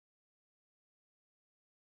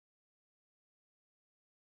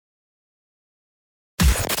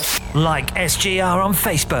Like SGR on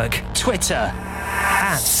Facebook, Twitter,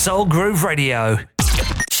 at Soul Groove Radio.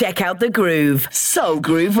 Check out The Groove, Soul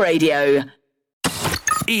Groove Radio.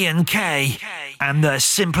 Ian K and the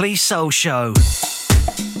Simply Soul Show.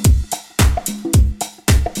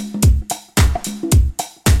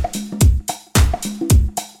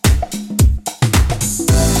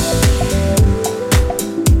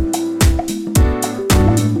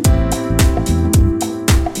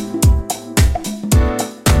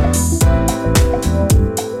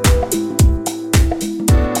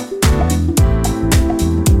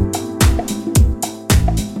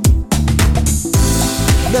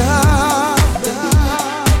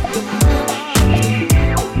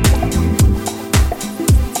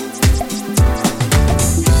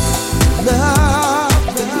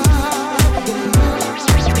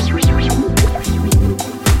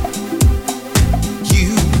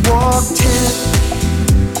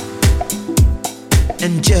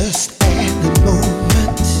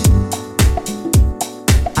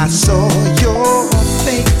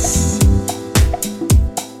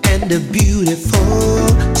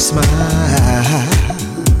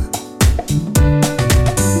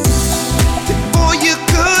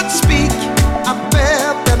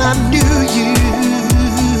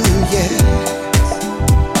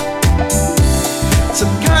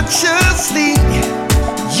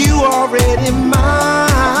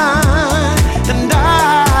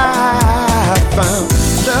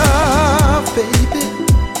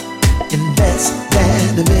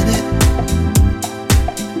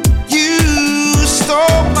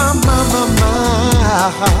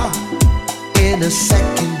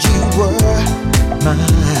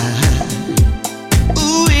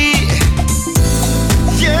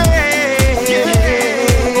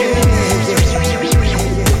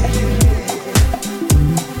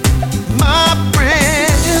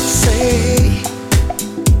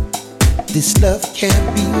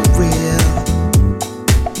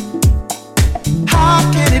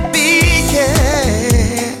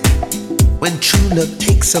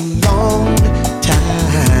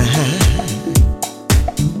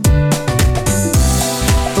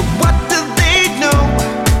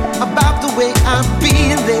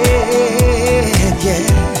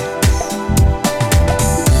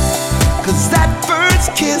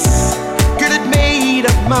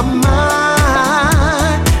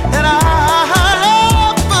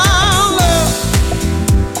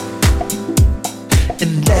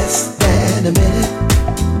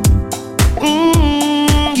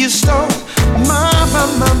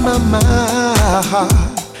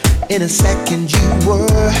 In a second you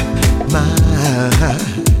were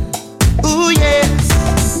mine. Ooh yes,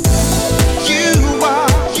 you are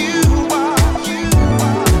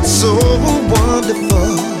so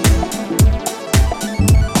wonderful.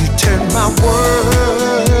 You turned my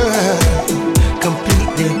world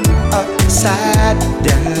completely upside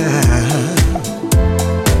down.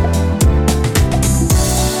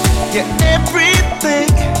 You're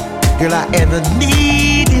everything, girl, I ever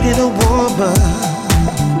needed in a woman.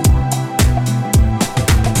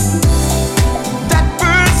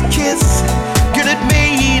 Girl, it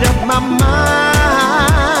made up my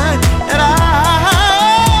mind, and I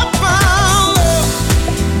found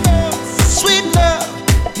love, sweet love,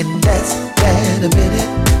 in less than a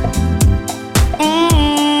minute.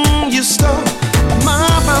 You stole my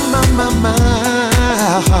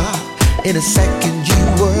heart. In a second, you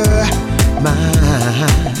were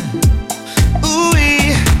mine. Ooh,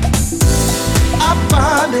 I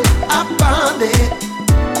found it.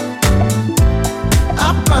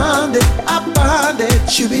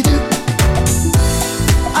 Shoo-be-doo.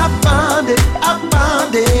 I found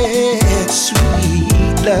it,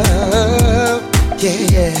 sweet love,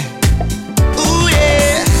 yeah. Ooh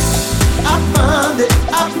yeah, I found it.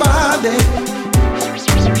 I found it.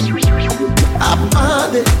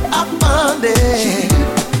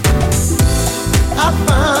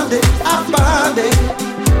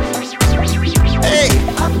 Hey,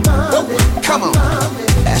 come on,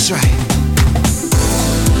 that's right.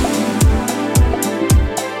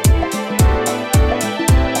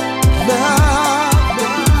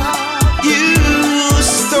 You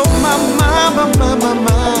stole my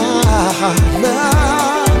love.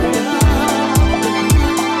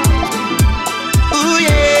 Ooh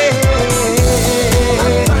yeah,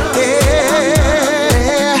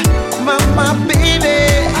 my baby.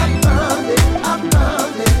 I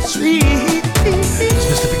found it, sweet. It's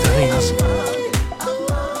Mr. Victor Haynes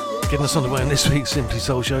getting us on the way on this week's Simply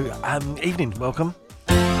Soul Show. Evening, welcome.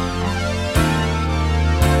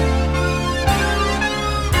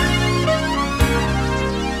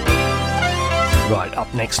 Right,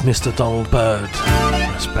 up next, Mr. Donald Byrd.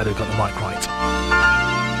 That's better, got the mic right.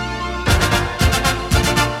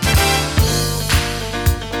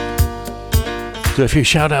 Do a few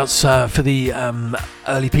shout outs for the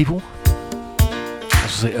early people. I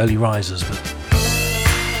should say early risers, but.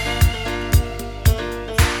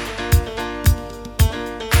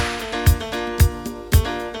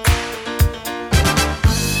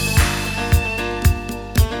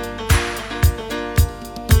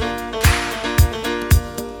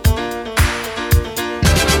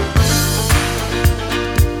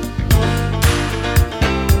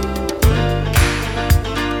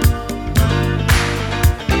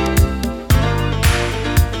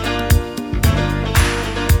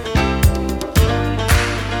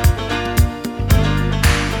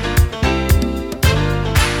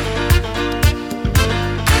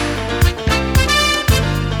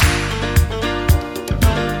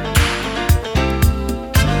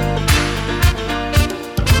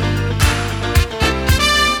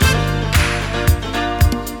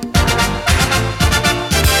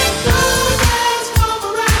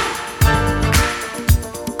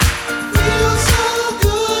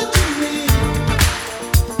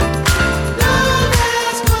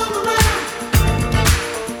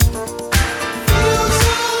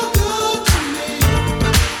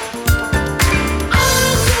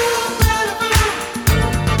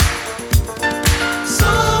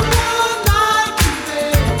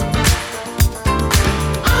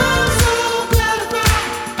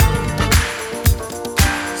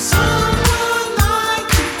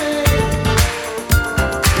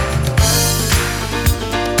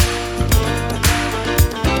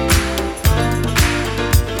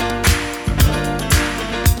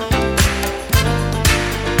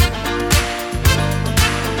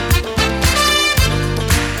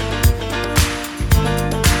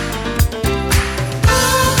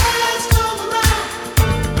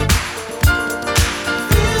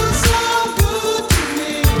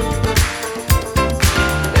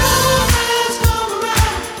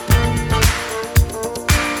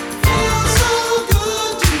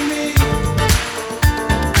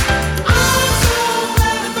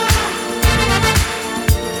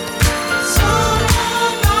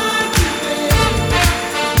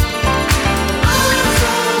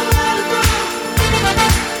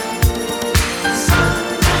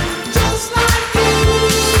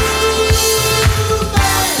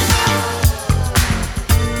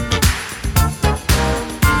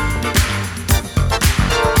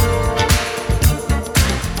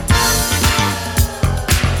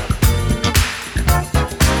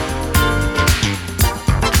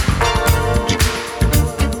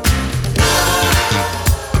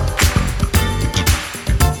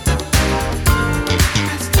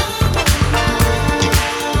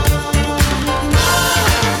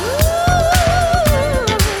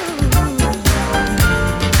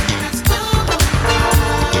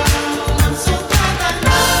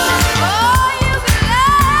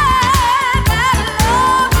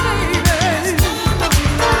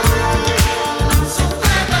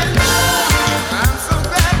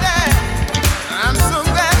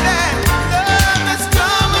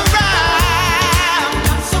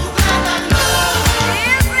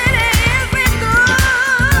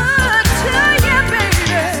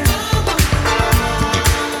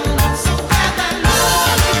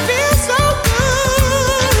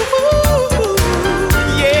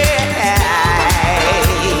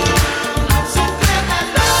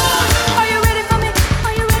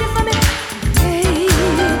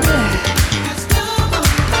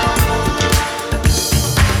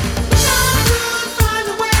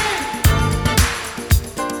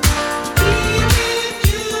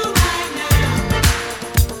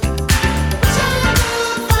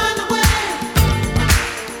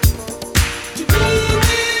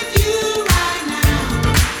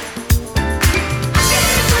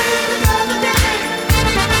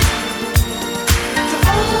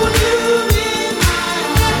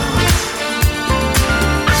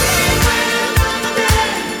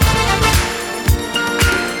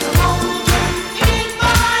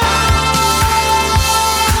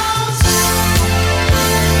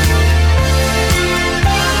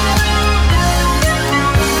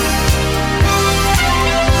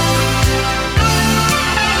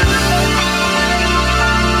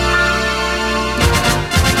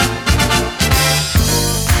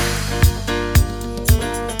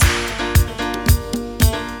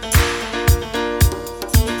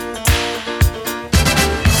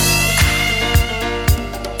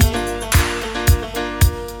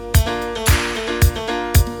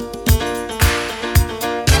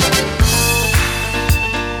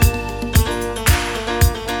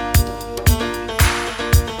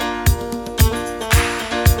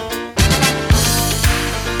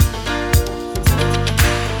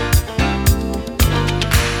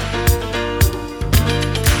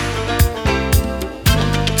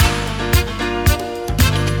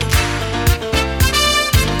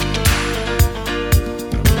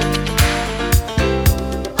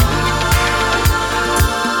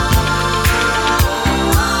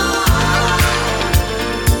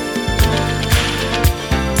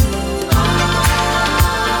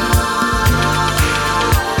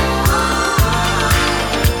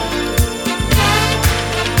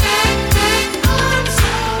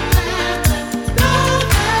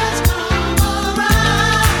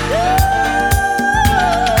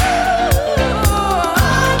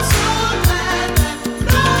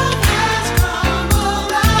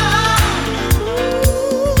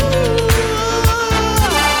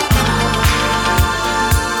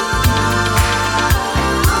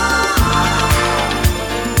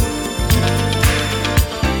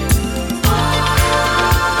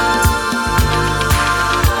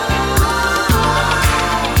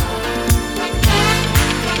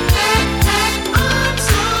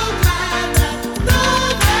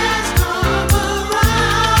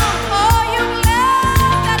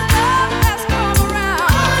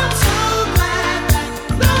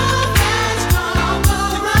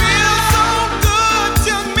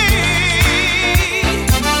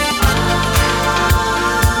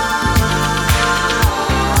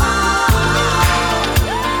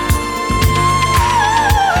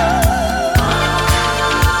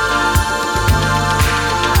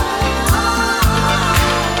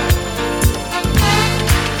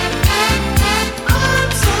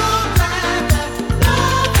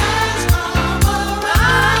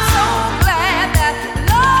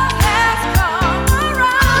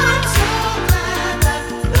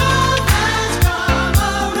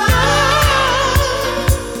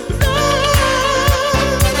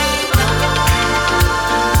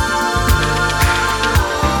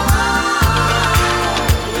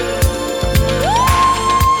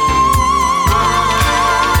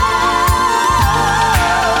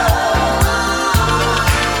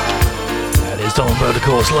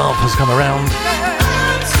 course, love has come around.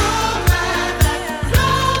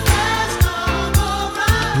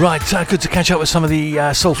 Right, good to catch up with some of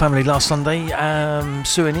the Soul family last Sunday.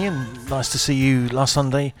 Sue and Ian, nice to see you last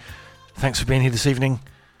Sunday. Thanks for being here this evening.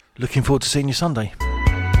 Looking forward to seeing you Sunday.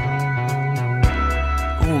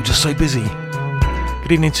 Oh, just so busy.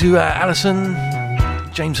 Good evening to Alison,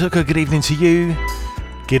 James Hooker, good evening to you.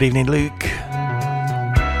 Good evening, Luke.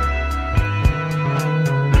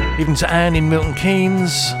 Evening to Anne in Milton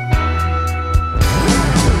Keynes.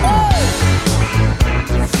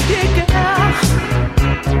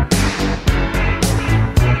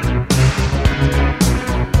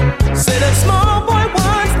 Said a small boy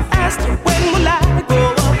once asked, when will I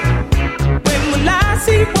grow up? When will I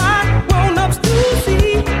see what grown-ups do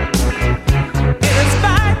see? In his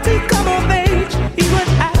fight to come of age, he would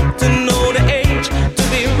have to know the age to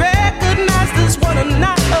be recognized as one and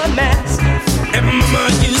not a mass. And Mama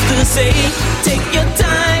used to say, take your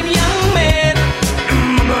time, young man.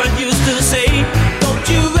 And Mama used to say, don't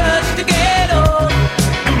you rush to get old.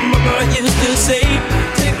 And Mama used to say,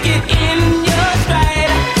 take it in your stride.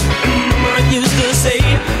 Used to say,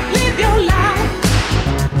 live your life.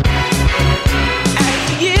 As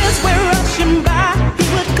the years were rushing by, he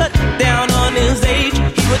would cut down on his age.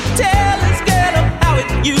 He would tell his girl of how it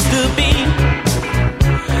used to be,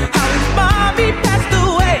 how his mommy passed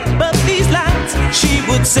away. But these lines she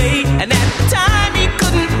would say, and at the time he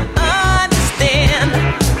couldn't understand.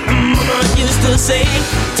 Mama used to say,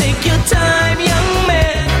 take your time, young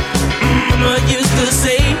man. Mama used to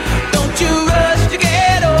say, don't you rush to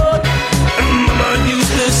get old.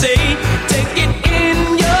 Used to say, take it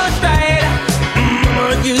in your stride.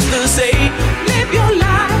 Mama used to say, live your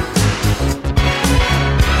life.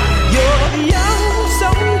 You're young, so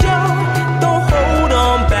young, don't hold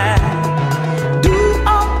on back. Do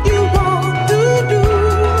all you want to do.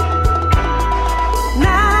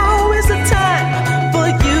 Now is the time for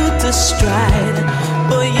you to stride,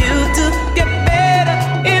 for you to get better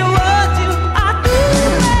in what you are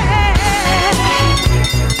doing.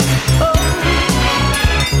 Oh.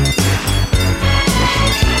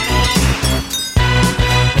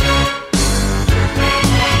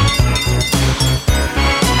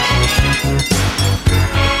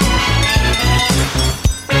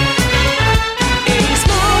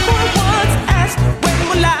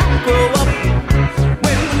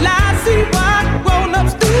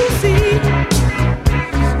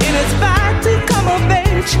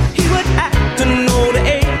 He would have to know the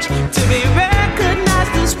age to be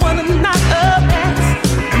recognized as one and not a mass.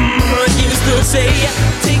 Mama used to say,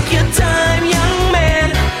 take your time, young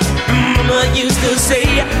man. Mama used to say,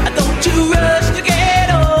 don't you rush to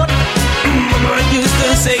get old. Mama used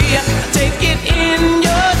to say, take it in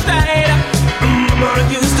your stride. Mama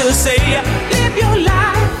used to say, live your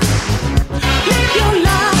life. Live your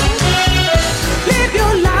life. Live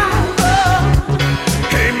your life. Oh.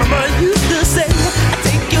 Hey, Mama used to say,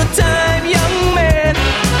 time, young man.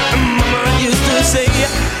 Mama used to say,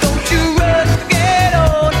 don't you rush to get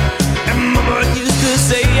old. And Mama used to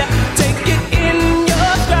say, take it in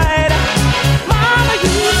your stride. Mama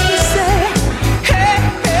used to say, hey,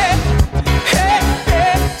 hey, hey,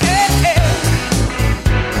 hey, hey, hey.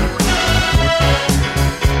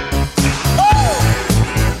 Oh!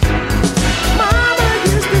 Mama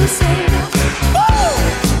used to say, oh!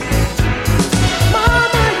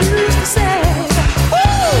 Mama used to say,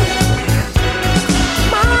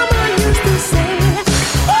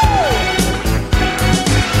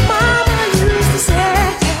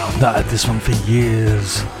 That had this one for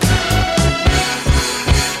years.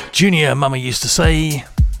 Junior, Mama used to say.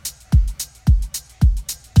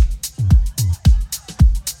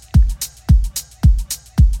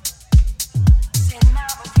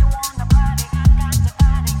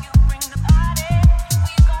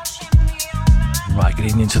 Right, good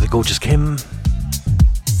evening to the gorgeous Kim.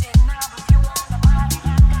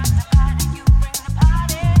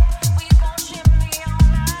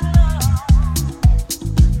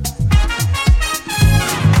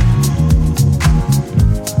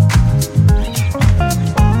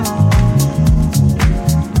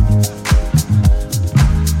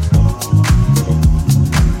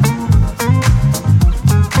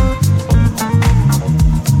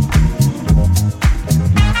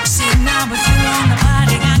 Sitting out with you on the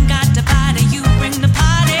party, I got the body you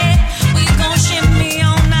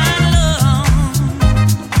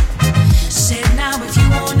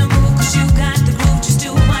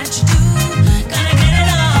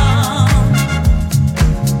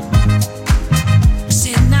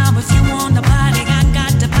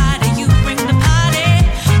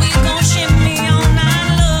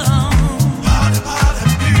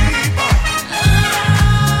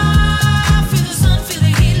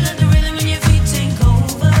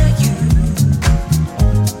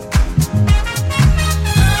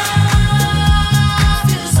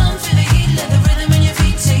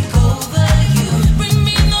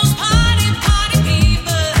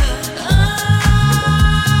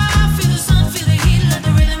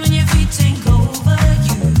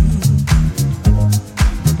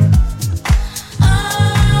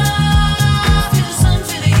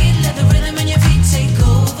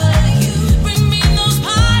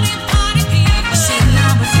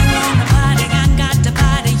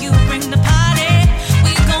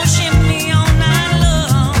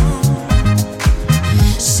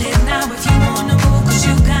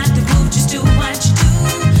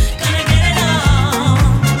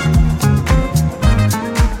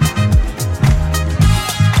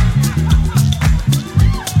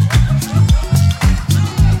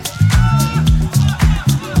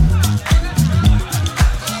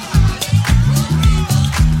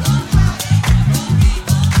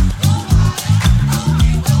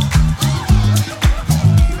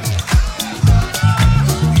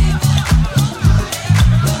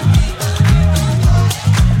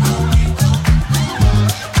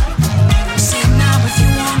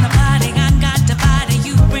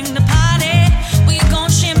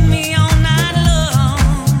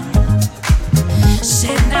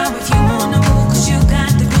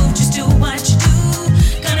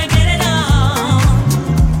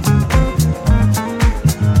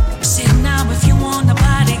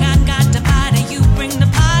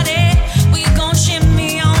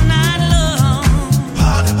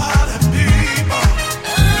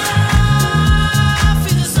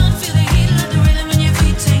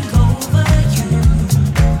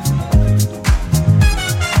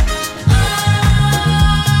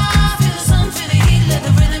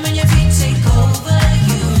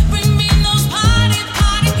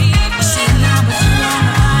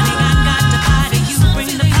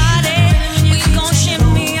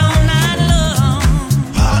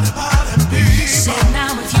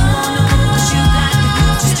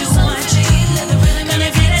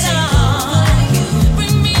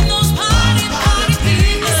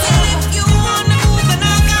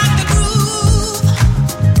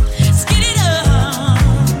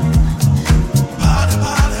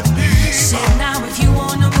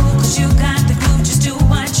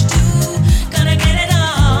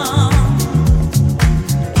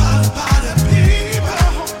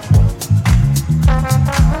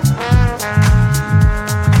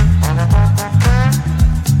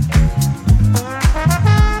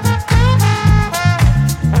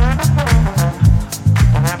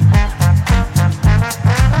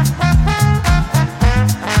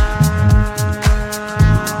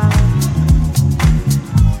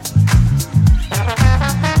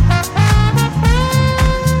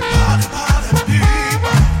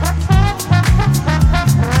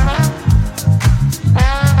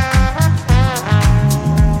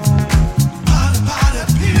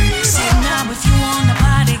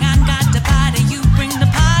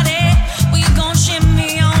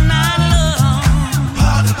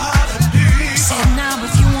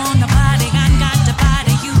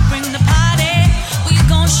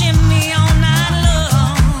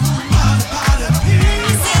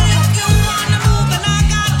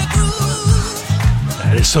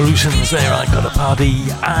Soulutions there, I got a party.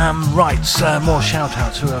 Right, more shout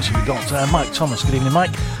outs. Who else have we got? Mike Thomas, good evening,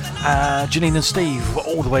 Mike. Janine and Steve,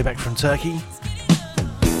 all the way back from Turkey.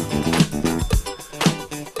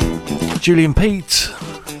 Julie and Pete.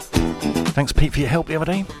 Thanks, Pete, for your help the other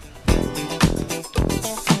day.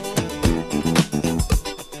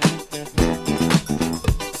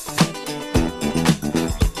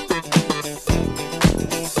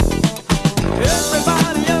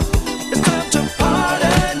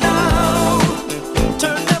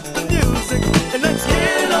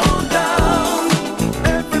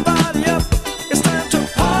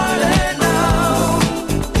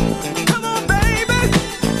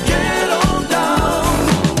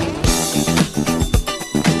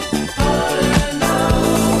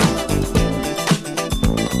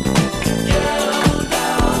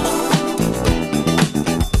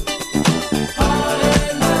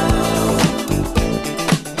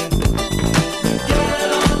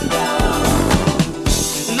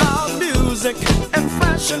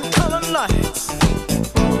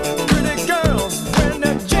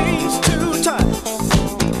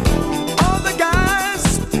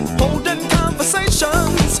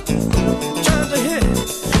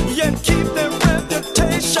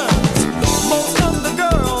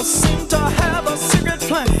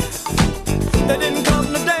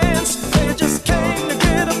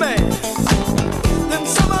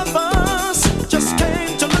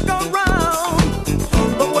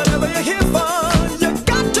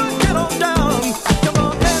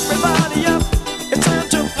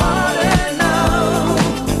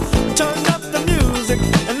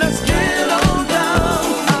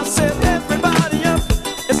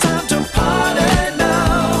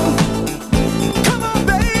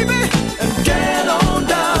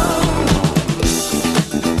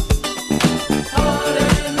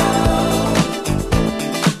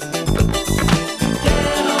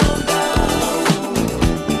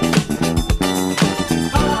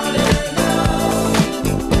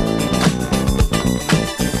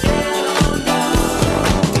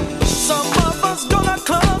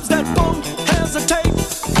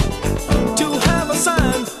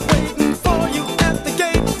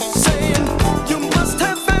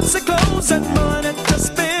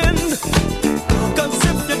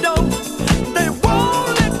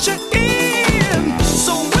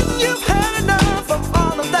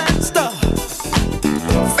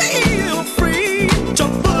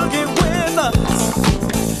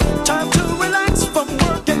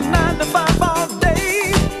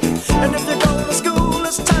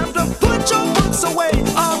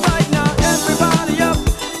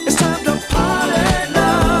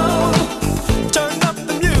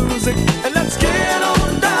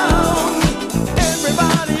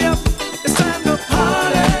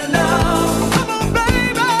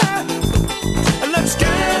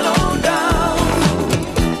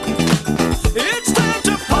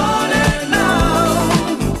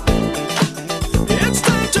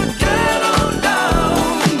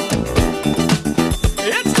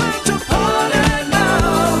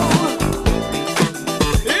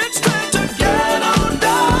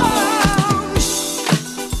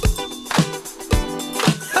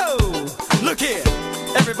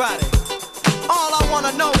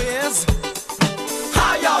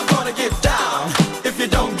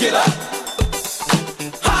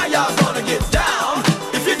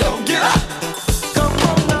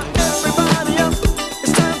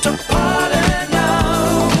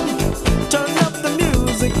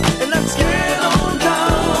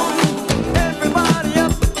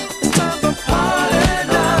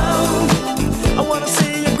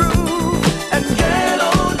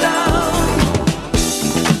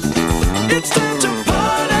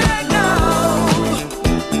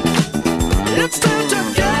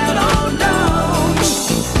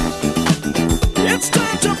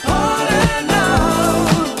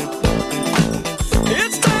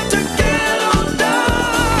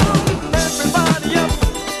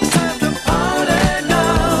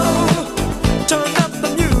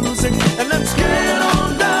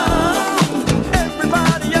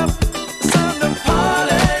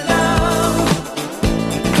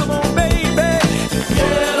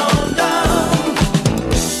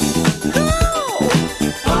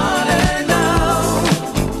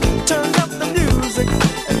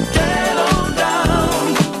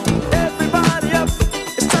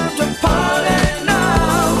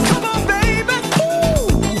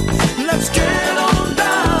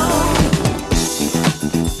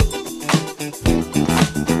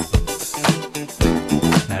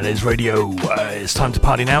 Radio. It's time to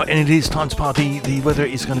party now, and it is time to party. The weather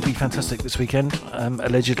is going to be fantastic this weekend,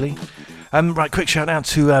 allegedly. Right, quick shout out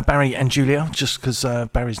to Barry and Julia, just because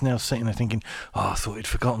Barry's now sitting there thinking, I thought he'd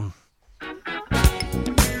forgotten.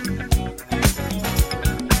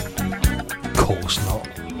 Of course not.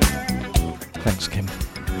 Thanks, Kim.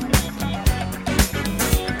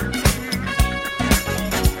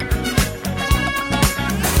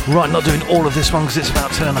 Right, not doing all of this one because it's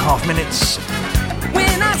about 10.5 minutes.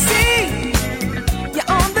 When I see you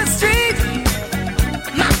on the street,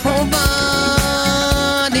 my whole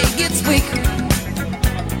body gets weak.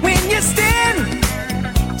 When you stand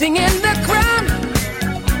in the crowd,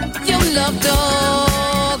 your love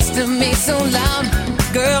talks to me so loud.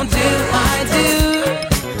 Girl, do I do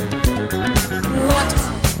what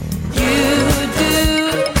you do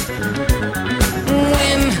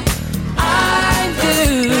when I do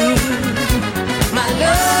my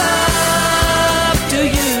love to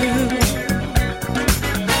you?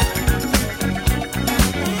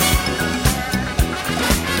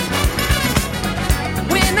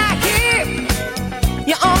 When I hear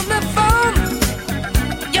you on the phone,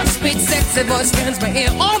 your sweet sexy voice turns my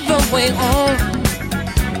ear all the way on.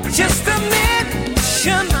 Just a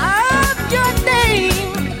mention of your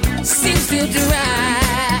name seems to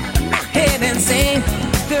drive my head insane.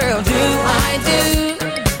 Girl, do I do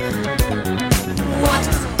what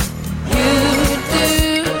you do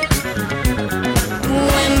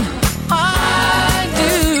when I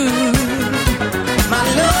do my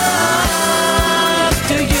love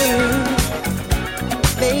to you,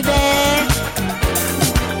 baby?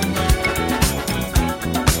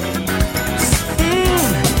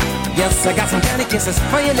 Yes, I got some candy kisses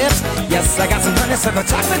for your lips. Yes, I got some honeysuckle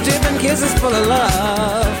chocolate dripping kisses full of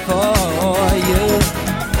love for you.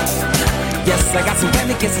 Yes, I got some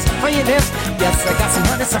candy kisses for your lips. Yes, I got some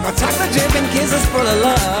honeysuckle chocolate dripping kisses full of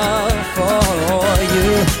love for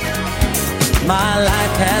you. My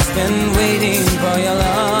life has been waiting for your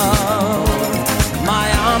love. My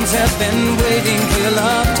arms have been waiting for your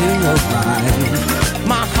love to arrive.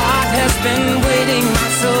 My heart has been waiting, my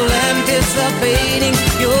soul anticipating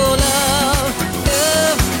your love,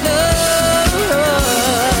 love, love.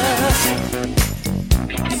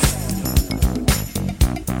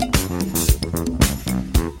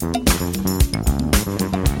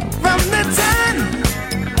 From the time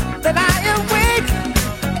that I awake,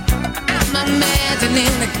 I'm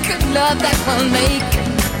imagining the good love that we'll make.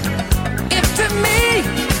 If to me,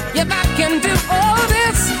 if I can do all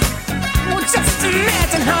this, well, just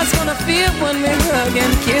imagine how it's gonna feel when we hug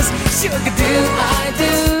and kiss. Sugar, do I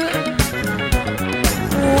do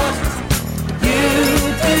what you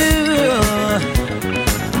do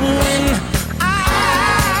when I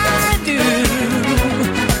do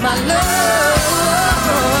my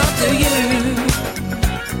love to you?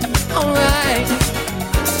 Alright.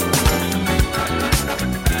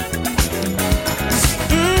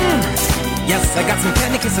 Yes, I got some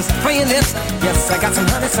candy kisses for your lips. Yes, I got some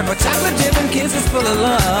honeysuckle chocolate dripping kisses full of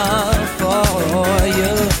love for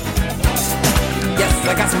you. Yes,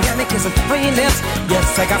 I got some candy kisses for your lips.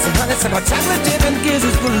 Yes, I got some honeysuckle chocolate dripping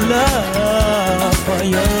kisses full of love for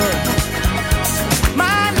you.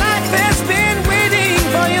 My life has been waiting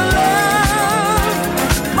for your love.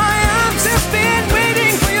 My arms have been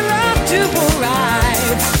waiting for your love to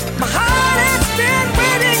arrive. My heart has been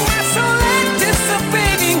waiting, my soul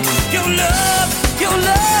anticipating your love, your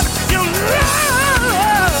love, your love.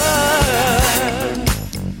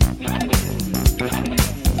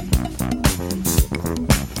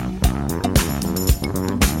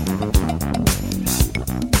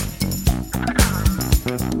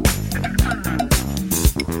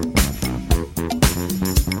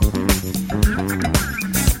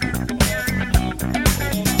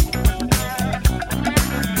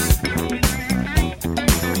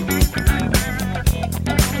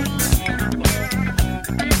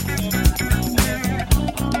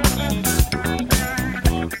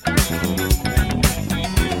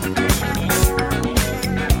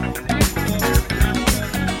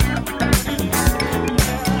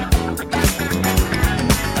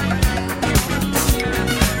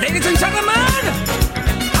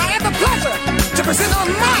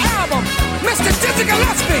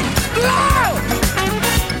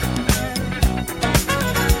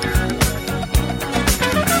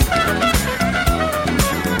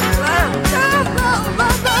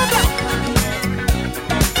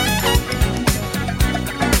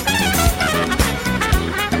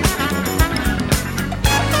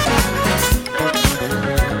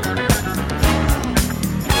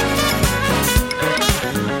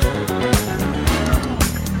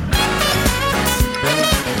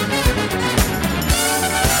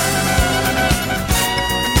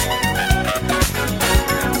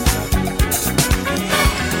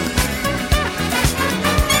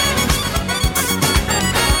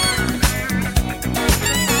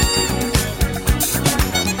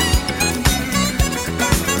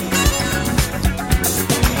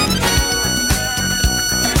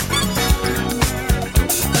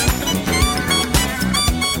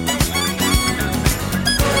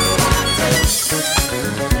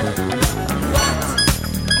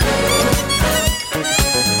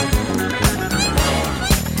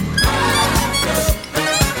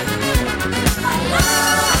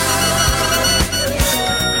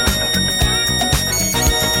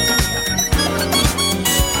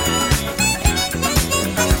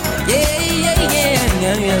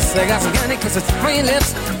 Yes, I got some candy kisses for your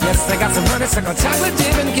lips. Yes, I got some honeysuckle chocolate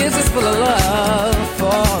dip and kisses full of love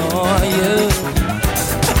for you.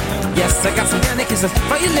 Yes, I got some candy kisses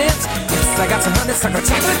for your lips. Yes, I got some honeysuckle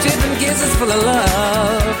chocolate dip and kisses full of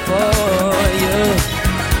love for you.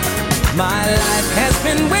 My life has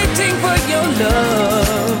been waiting for your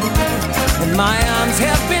love, and my arms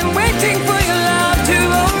have been waiting for your love to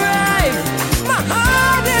arrive. My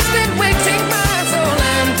heart has been waiting, my soul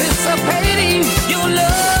anticipating your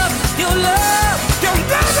love, your love, your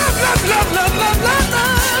love, love, love, love, love, love,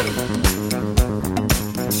 love.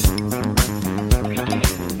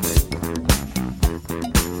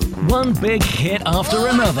 One big hit after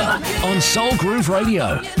another on Soul Groove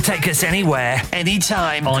Radio. Take us anywhere,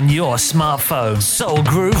 anytime on your smartphone. Soul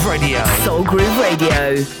Groove Radio. Soul Groove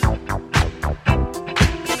Radio.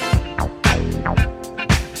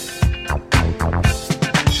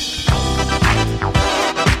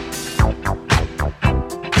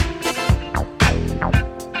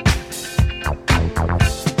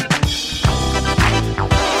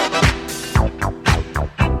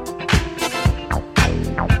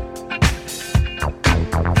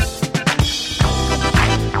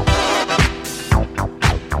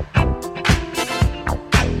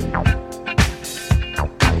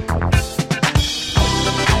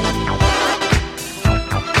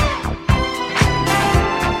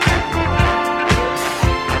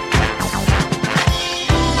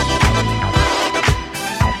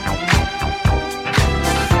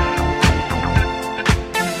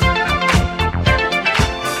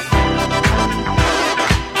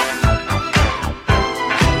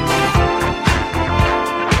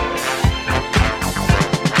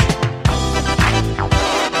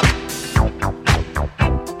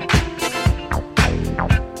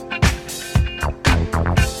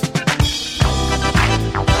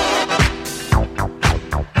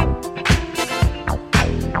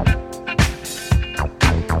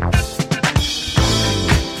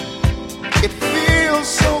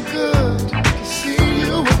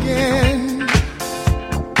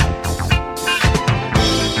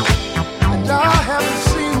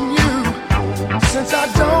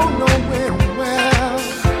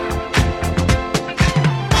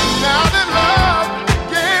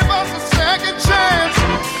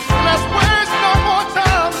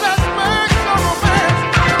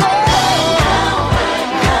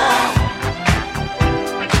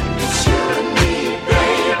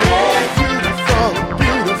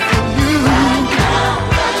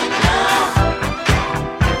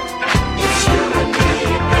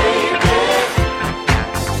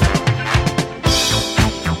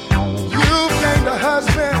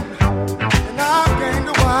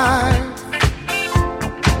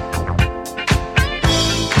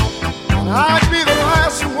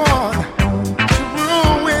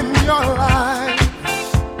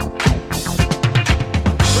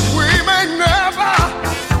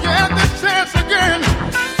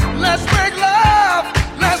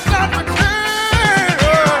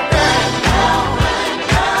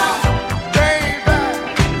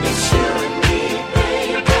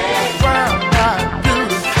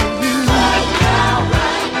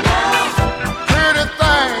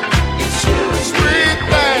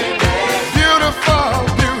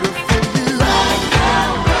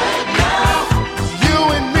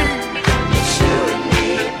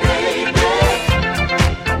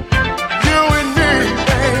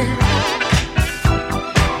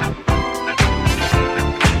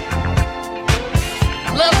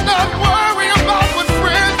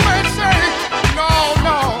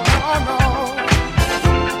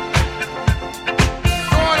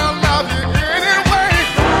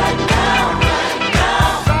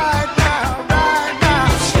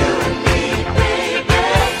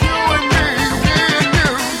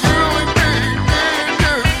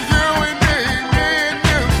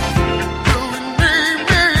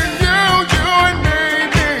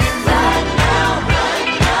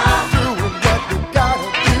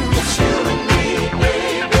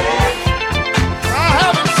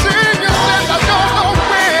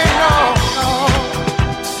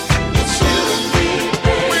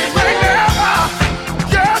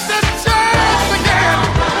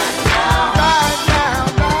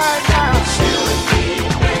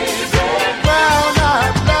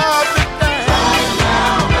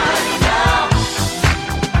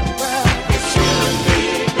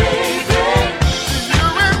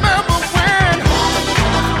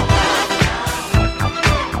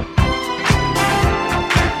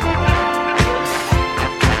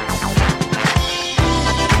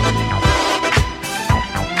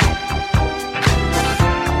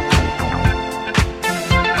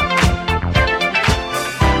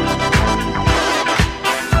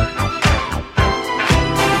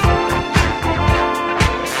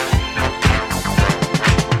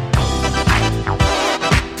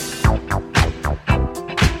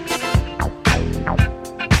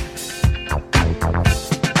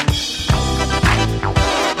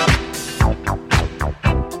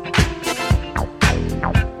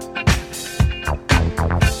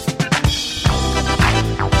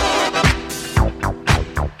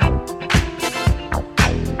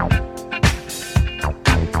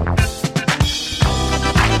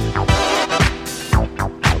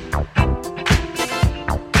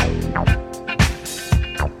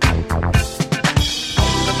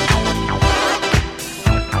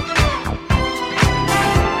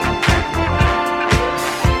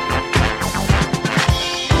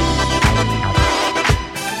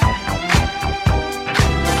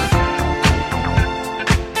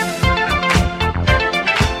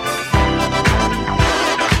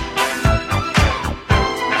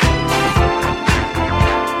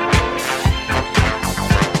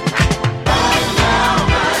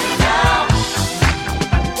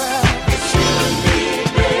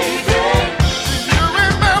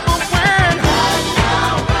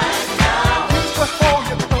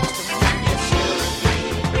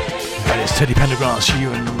 Teddy Pendergrass, You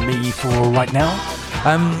and Me for right now.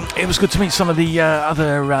 It was good to meet some of the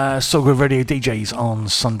other Soul Groove Radio DJs on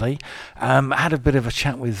Sunday. I had a bit of a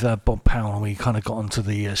chat with Bob Powell and we kind of got onto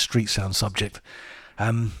the street sound subject.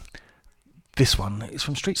 This one is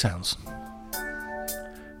from Street Sounds.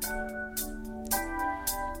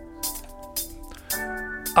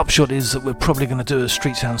 Upshot is that we're probably going to do a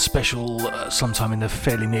Street Sound special sometime in the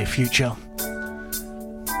fairly near future.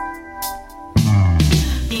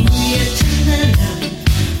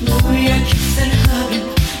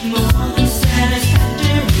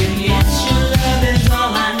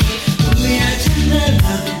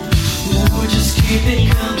 Keep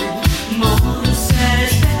it coming, more than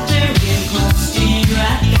satisfactory and close to you I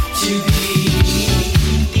got to be.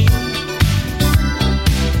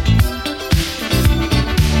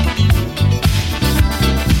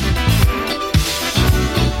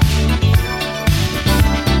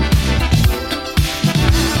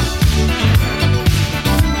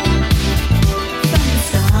 From the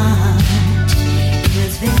start, it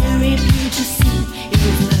was very plain to see it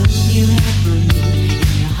was love you had for me in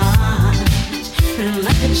your heart.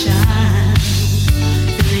 Like a child,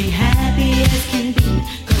 feeling happy as can be,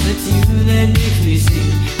 'cause it's you that makes me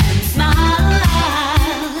sing and smile.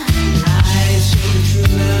 Eyes show the true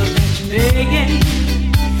love that you're making,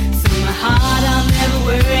 so my heart I'll never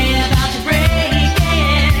worry about you breaking.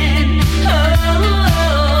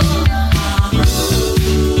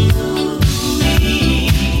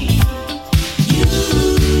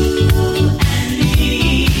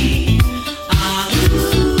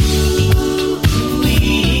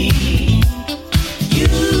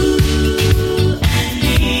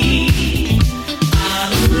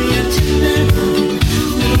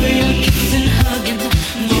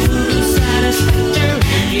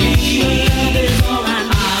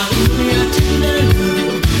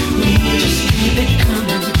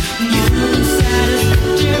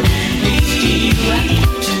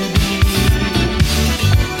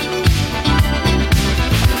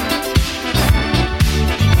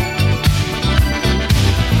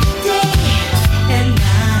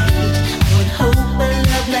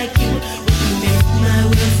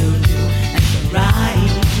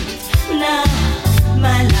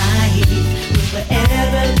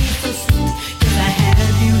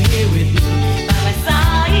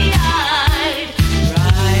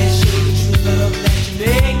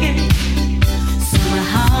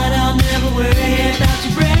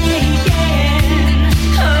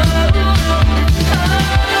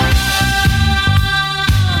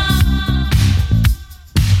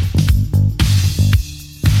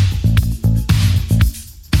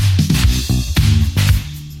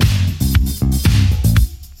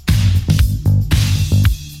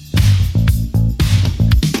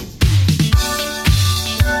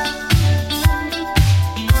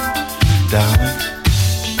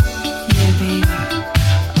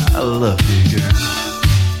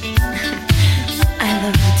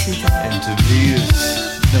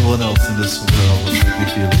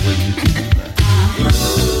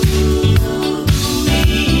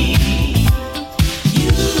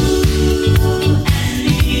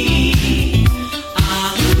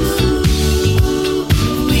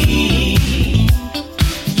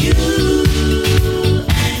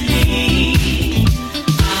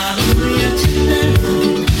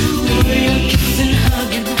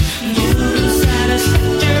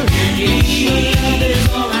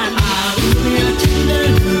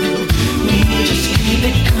 Keep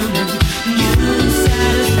it coming, you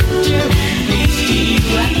satisfactory.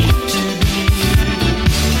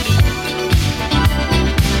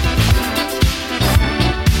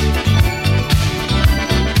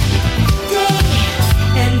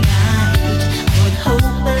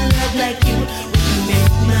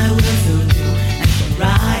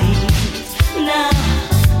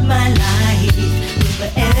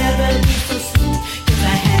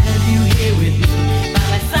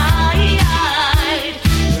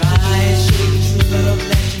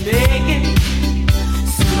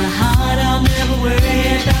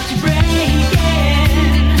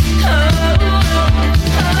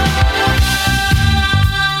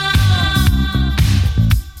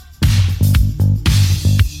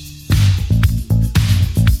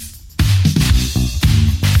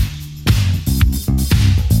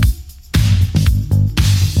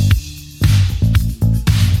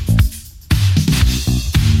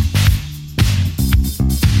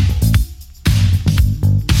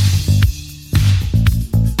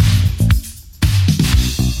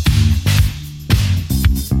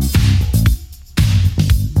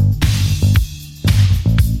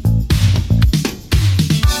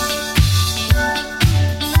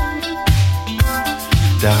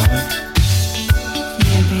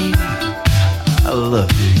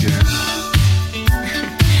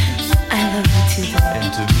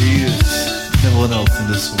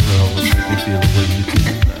 world that make me feel the way you do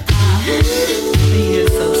that. You're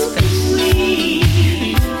so special. Here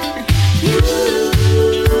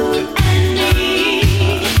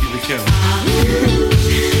we go.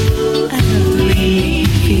 I love the way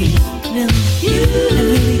you feel. No, I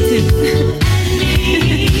really do.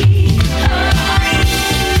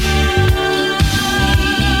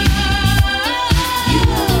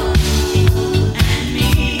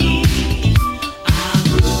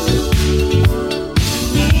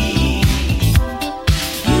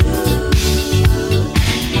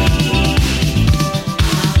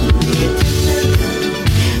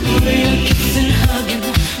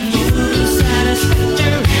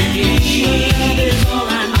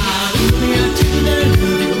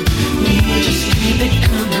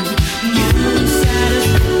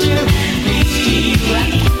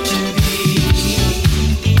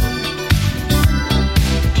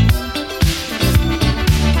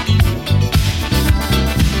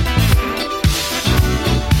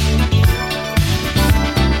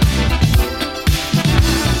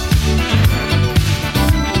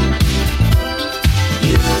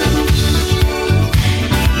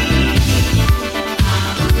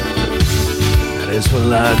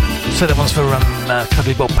 So that one's for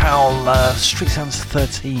Cuddly Bob Powell, Street Sounds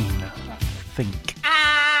 13, I think.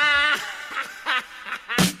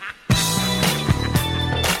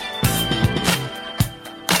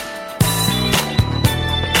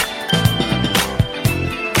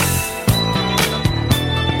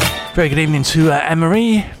 Very good evening to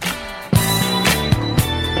Anne-Marie.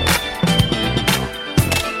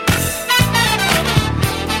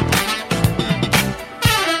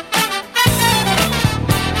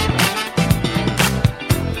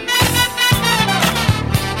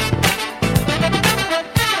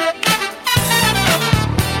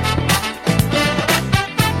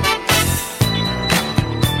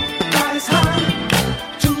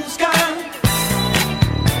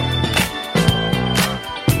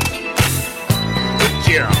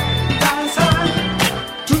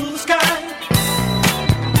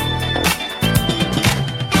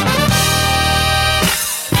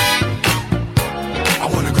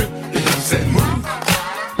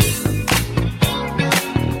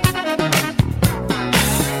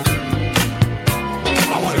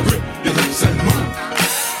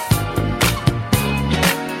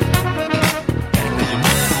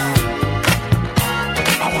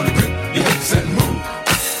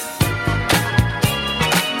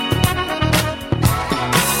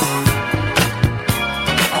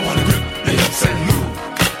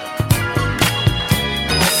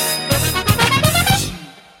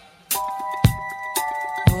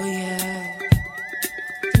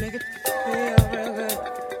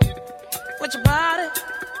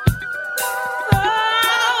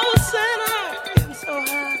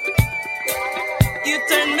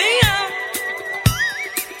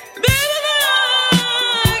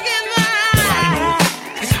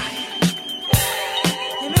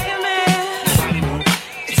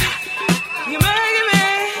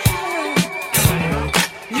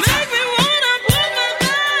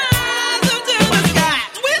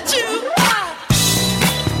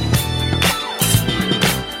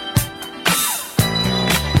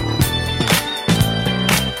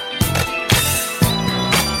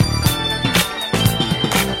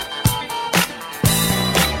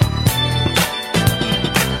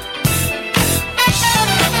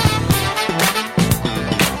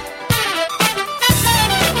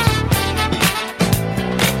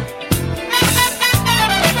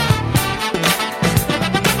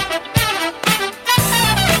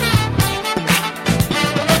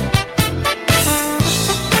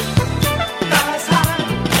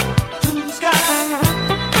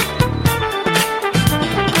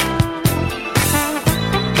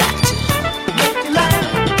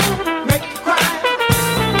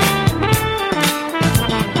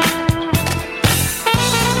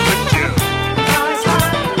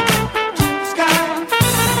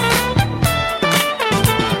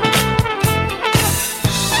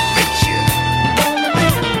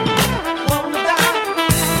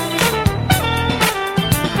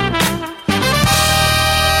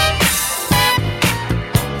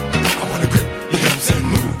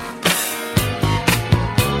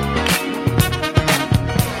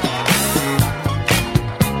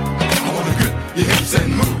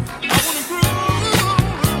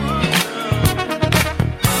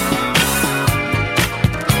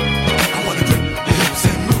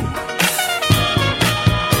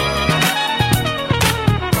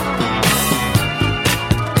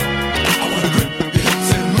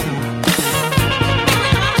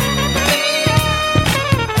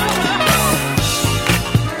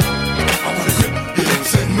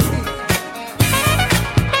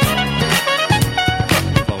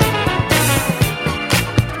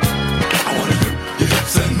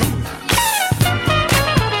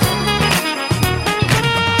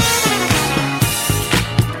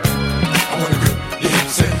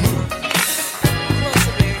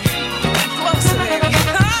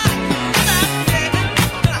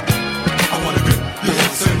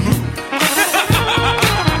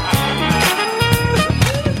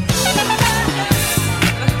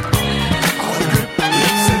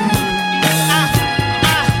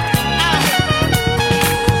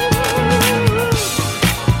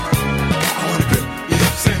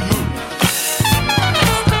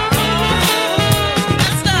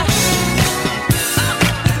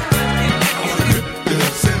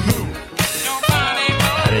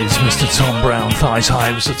 Browne, Thighs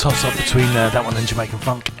High. It was a toss-up between that one and Jamaican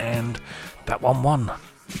Funk, and that one won.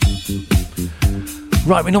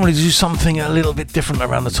 Right, we normally do something a little bit different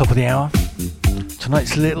around the top of the hour.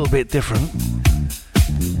 Tonight's a little bit different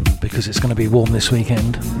because it's going to be warm this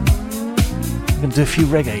weekend. We're going to do a few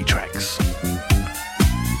reggae tracks.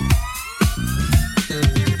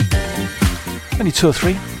 Only 2 or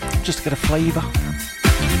 3, just to get a flavour.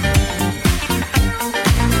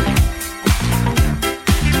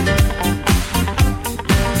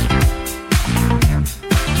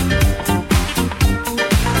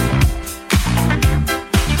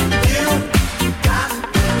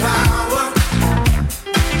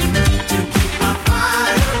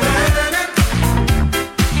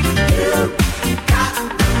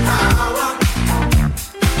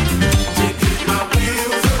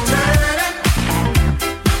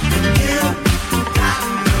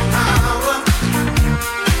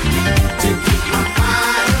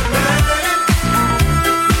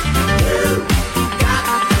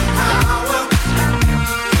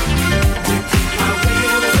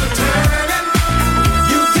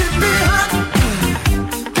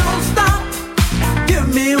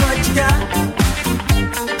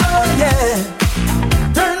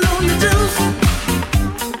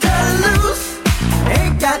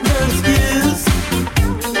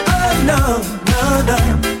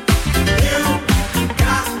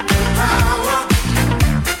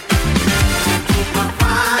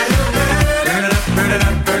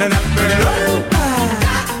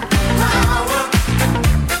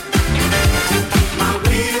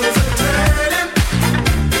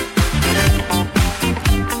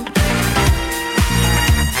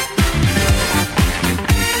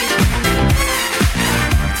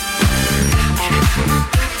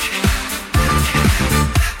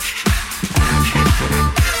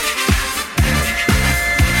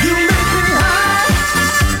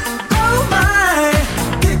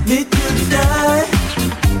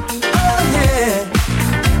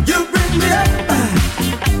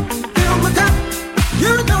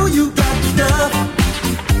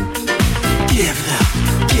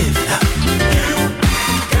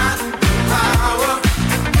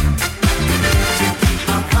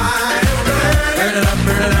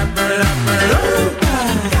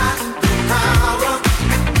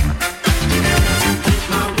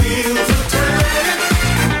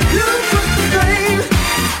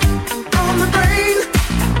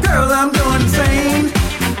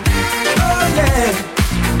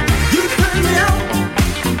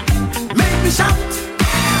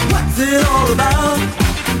 it all about?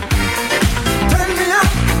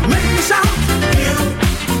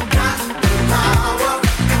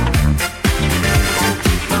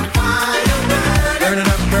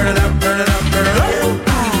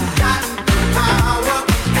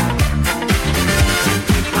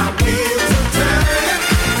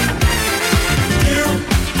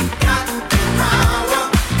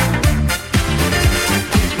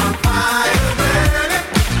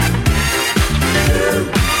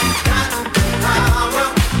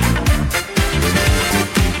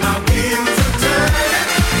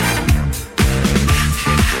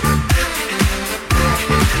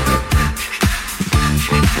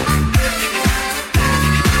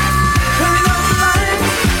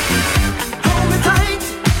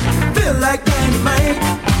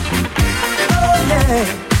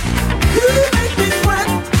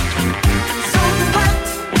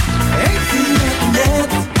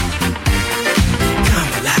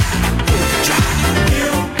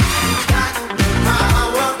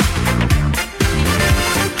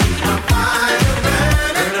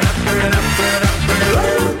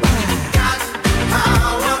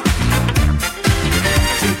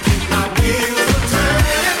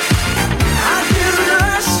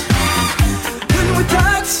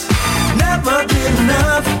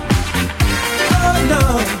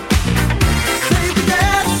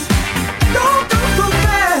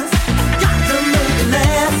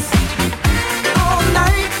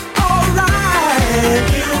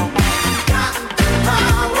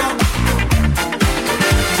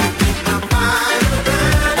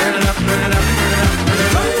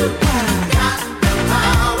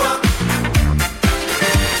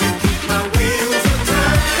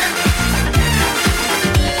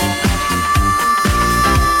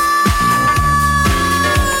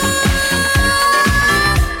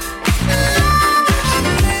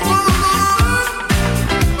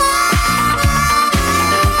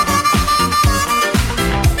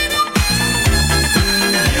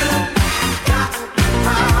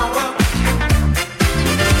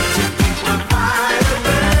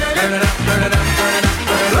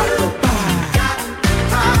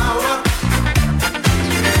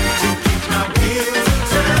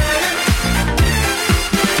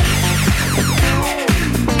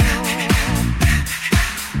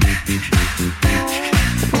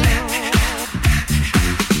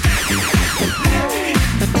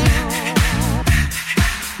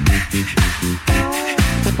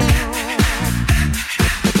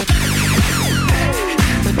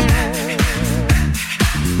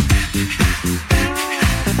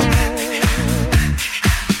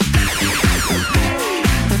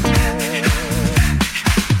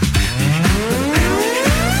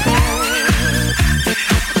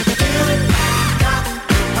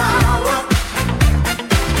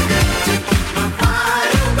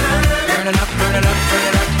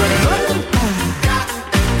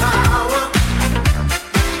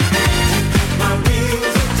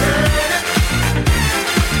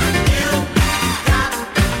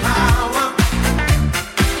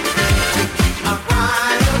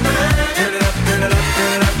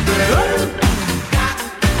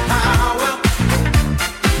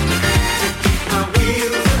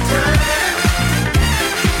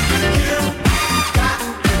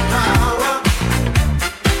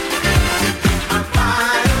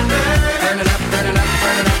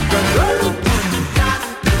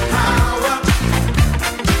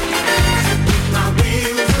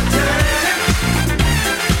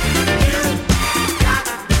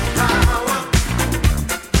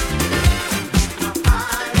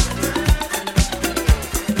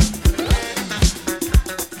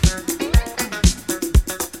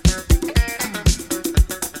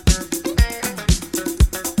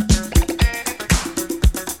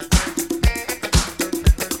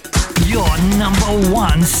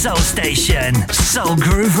 #1 soul station, Soul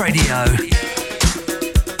Groove Radio.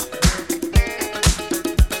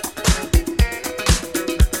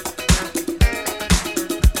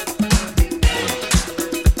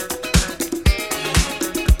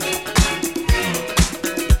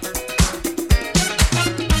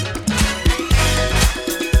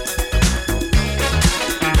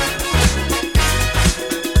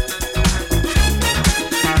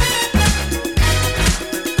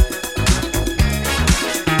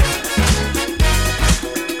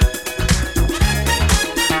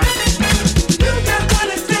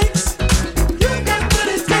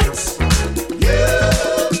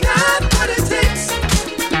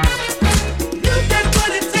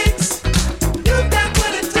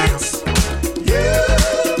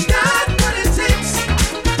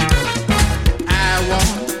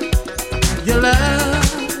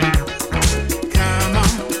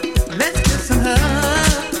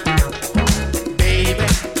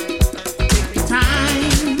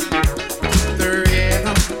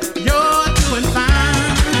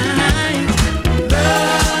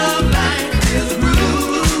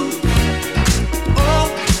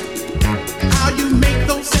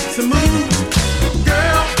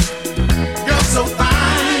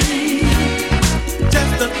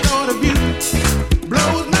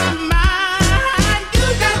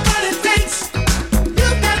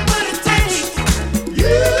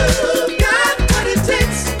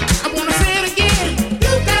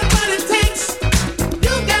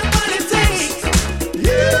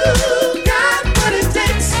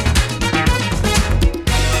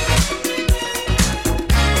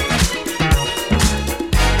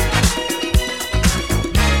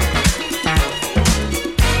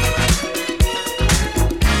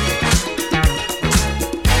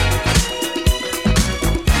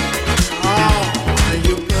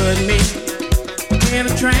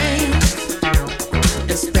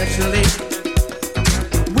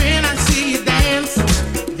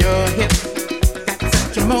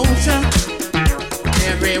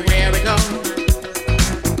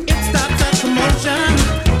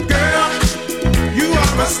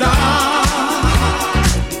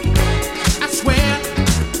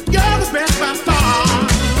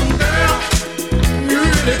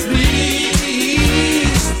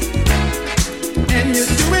 And you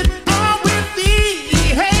do it all with me.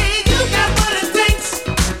 Hey, you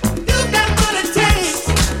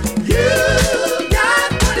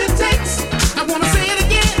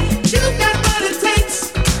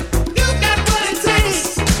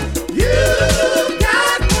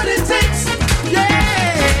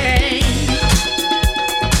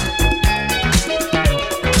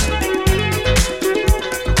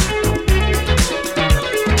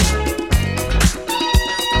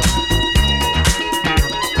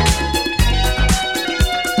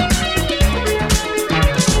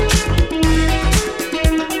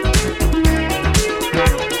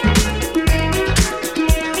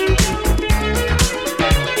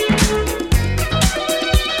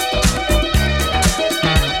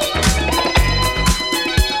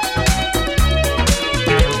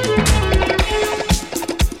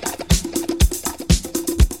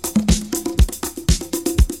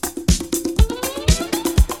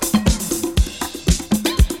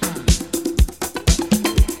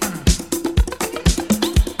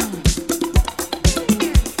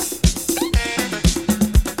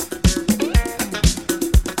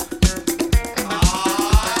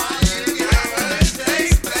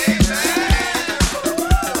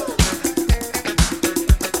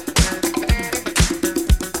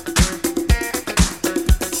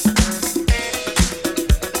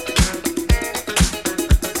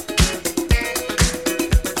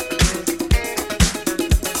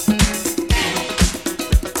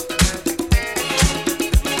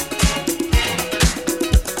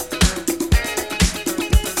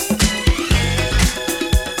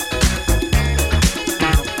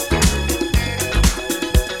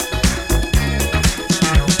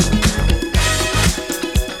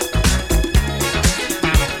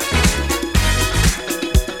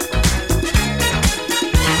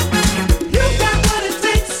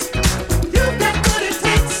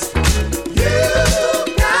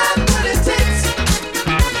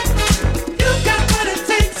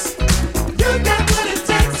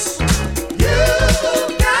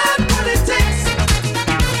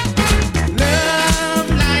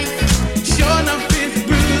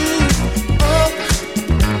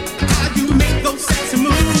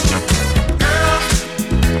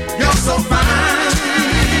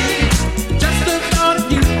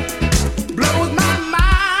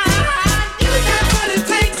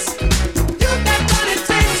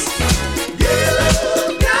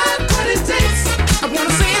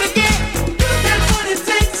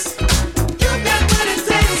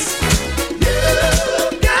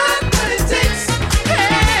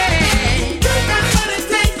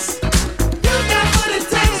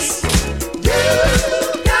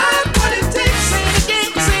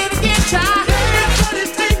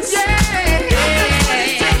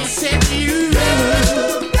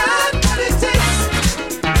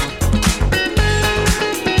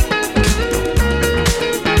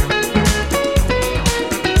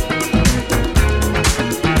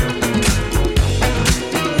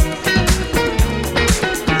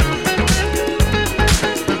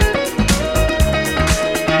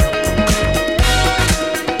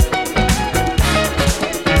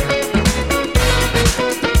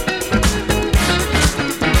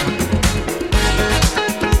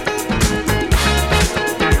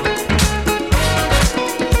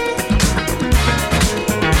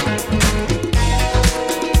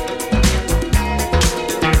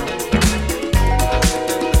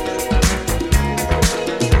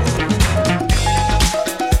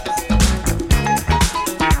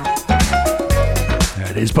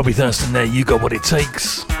There's Bobby Thurston there, You Got What It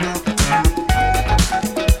Takes.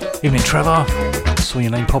 Evening Trevor, saw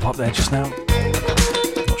your name pop up there just now,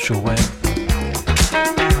 not sure where.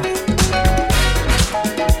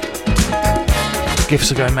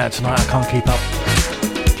 Gifts are going mad tonight, I can't keep up.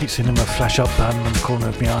 Keep seeing them flash up in the corner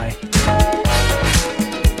of my eye.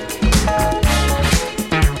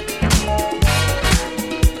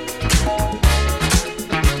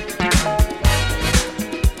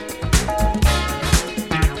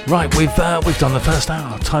 Right, we've done the first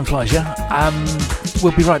hour. Time flies, yeah?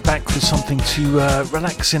 We'll be right back with something to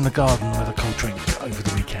relax in the garden with a cold drink over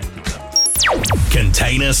the weekend.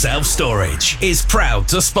 Container Self-Storage is proud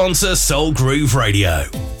to sponsor Soul Groove Radio.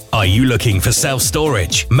 Are you looking for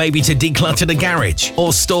self-storage? Maybe to declutter the garage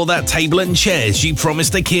or store that table and chairs you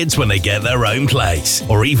promised the kids when they get their own place,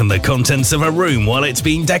 or even the contents of a room while it's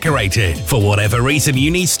being decorated. For whatever reason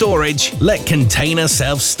you need storage, let Container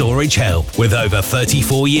Self-Storage help. With over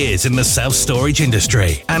 34 years in the self-storage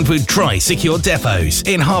industry and with secure depots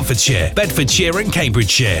in Hertfordshire, Bedfordshire and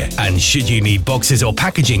Cambridgeshire. And should you need boxes or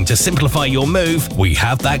packaging to simplify your move, we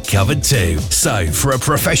have that covered too. So for a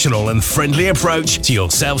professional and friendly approach to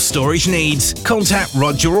your self-storage needs, contact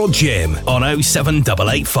Roger or Jim on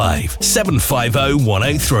 07885 750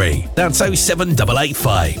 103. That's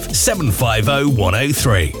 07885 750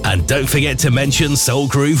 103. And don't forget to mention Soul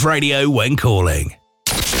Groove Radio when calling.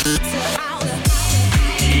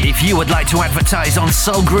 If you would like to advertise on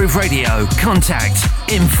Soul Groove Radio, contact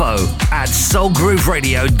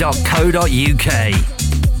info@soulgrooveradio.co.uk.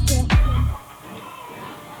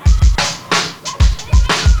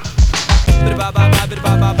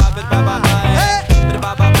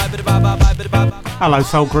 Hello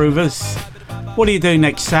Soul Groovers, what do you do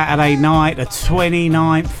next Saturday night, the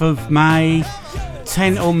 29th of May,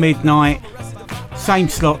 10 till midnight, same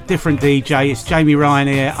slot, different DJ. It's Jamie Ryan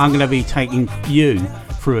here. I'm going to be taking you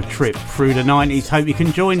through a trip through the 90s. Hope you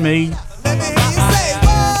can join me.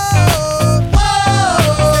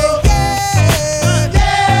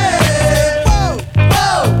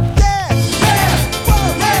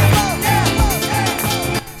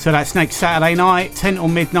 So that's next Saturday night, 10 till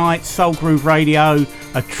midnight, Soul Groove Radio,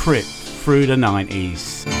 a trip through the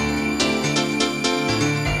 90s.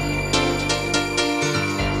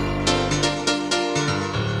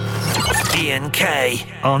 Ian K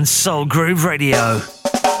on Soul Groove Radio.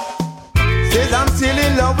 Says I'm still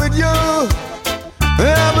in love with you,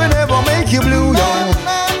 I will never make you blue, no.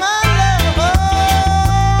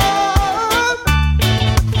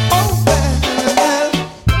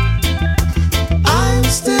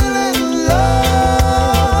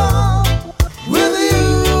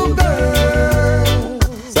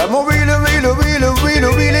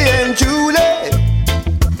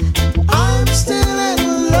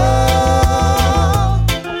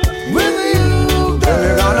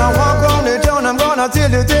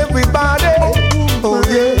 Tell it everybody, oh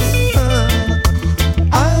yeah,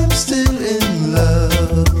 I'm still in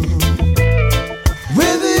love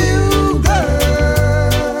with you,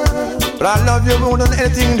 girl. But I love you more than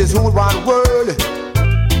anything in this whole wide world.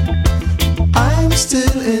 I'm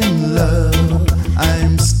still in love.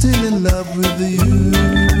 I'm still in love with you.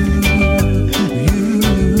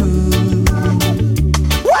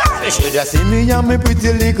 You should have seen me and me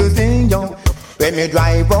pretty little thing, young. When me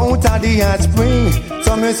drive out of the hot spring,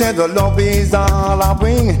 so me say the love is all I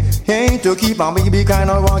bring. Ain't to keep my baby kind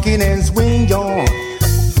of walking and swing, yo.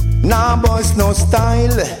 Nah, boss, no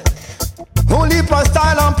style. Only for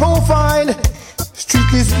style and profile.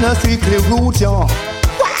 Strictly, no strictly root, yo.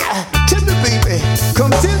 Tell me, baby, come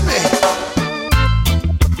tell me.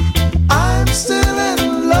 I'm still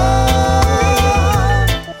in love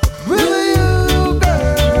with you,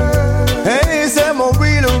 girl. Hey, say more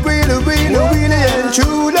really and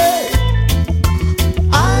truly,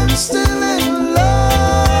 I'm still in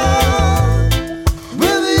love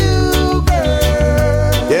with you,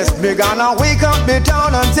 girl. Yes, me gonna wake up me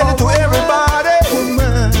town and tell it to everybody. Oh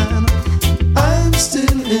man, I'm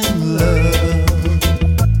still in love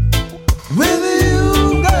with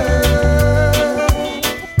you, girl.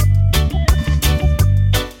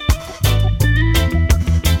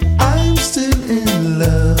 I'm still in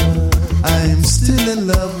love. I'm still in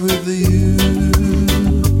love with you.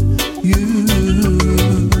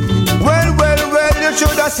 You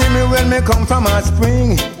should have seen me when me come from a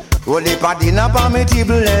spring. Roll it for dinner for me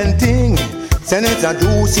table and thing. Send it a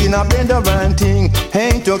juice in a blender and thing.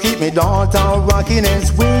 Ain't to keep me downtown rocking and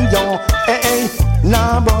swing, yo. Hey,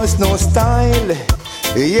 nah boss, no style.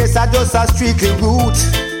 Yes, I just a strictly root.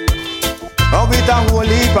 Or with a whole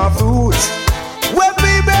heap of fruit. Well,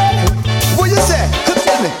 baby, what you say? Come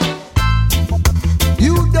tell me.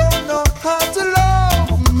 You don't know how to love.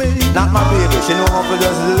 she know how to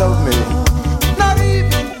just love me. Not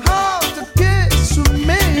even how to kiss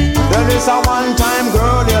me. There is a one-time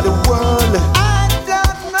girl in the world. I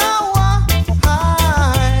don't know why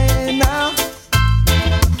now.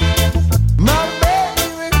 My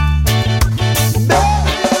baby.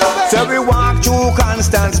 So we walk through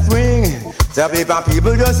constant spring. So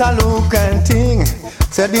people just a look and think.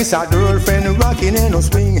 So this a girlfriend rocking in no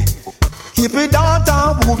swing. Keep it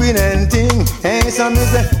down, moving and ting. Hey, some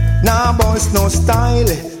is nah boys no style.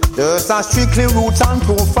 Just a strictly roots and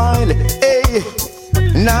profile. Hey,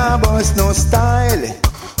 nah boys no style.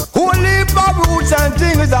 Only for roots and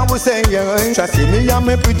things I would say. Yeah, just see me and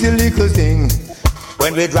my pretty little thing.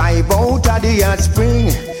 When we drive out at the hot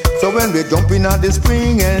spring. So when we jump in at the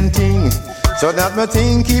spring and ting. So that my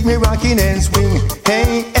thing keep me rocking and swing.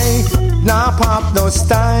 Hey, hey, nah pop no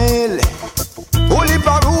style. Only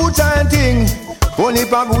for roots and ting. Only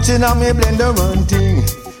for roots in a me blender and ting.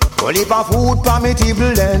 Only for food for me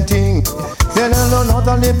table and ting. Then I know not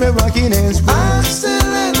only me rocking and spring. I'm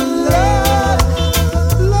still in love.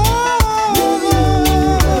 Love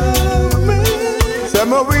me. So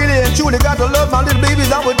me really and truly got to love my little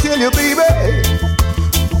babies. I will tell you, baby.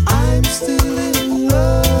 I'm still in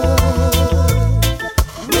love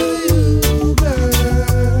with you, girl.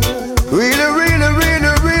 Really, really,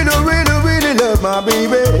 really, really, really, really love my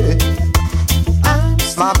baby.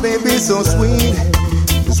 My baby's so sweet.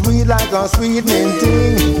 Sweet like a sweet thing.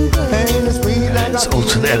 And sweet like It's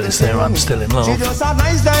Alton Ellis there, I'm still in love. She just a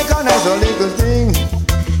nice like a nice little thing.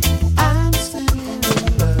 I'm still in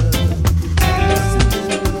love.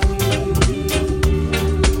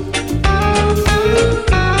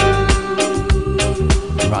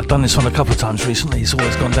 Right, I've done this one a couple of times recently, it's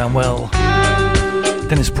always gone down well.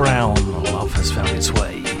 Dennis Browne, Love Has Found Its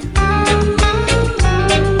Way.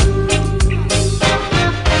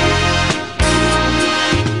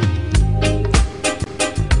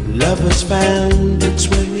 Love has found its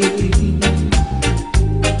way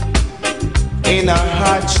in our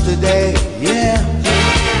hearts today, yeah.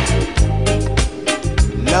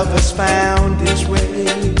 Love has found its way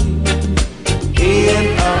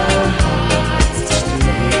in our hearts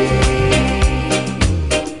today.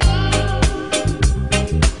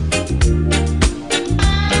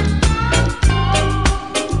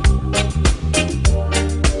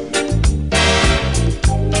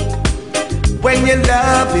 When your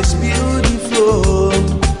love is beautiful,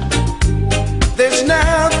 there's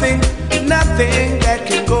nothing that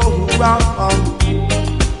can go wrong.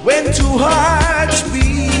 When two hearts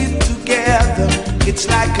beat together, it's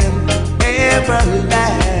like an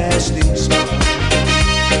everlasting song.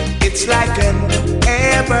 It's like an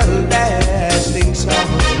everlasting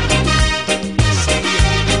song.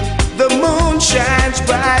 The moon shines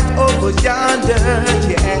bright over yonder,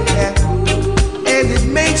 yeah. And it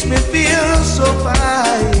makes me feel so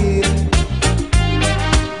fine.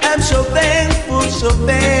 I'm so thankful,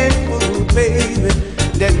 baby,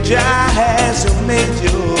 that Jah has made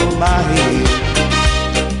you mine.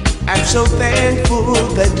 I'm so thankful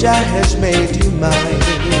that Jah has made you mine.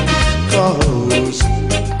 'Cause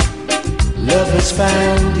love has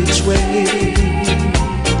found its way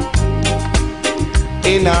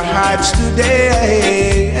in our hearts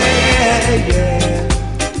today, yeah.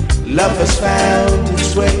 Love has found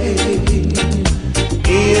its way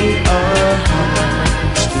in our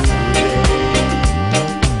hearts today.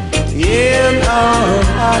 In our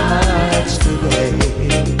hearts today.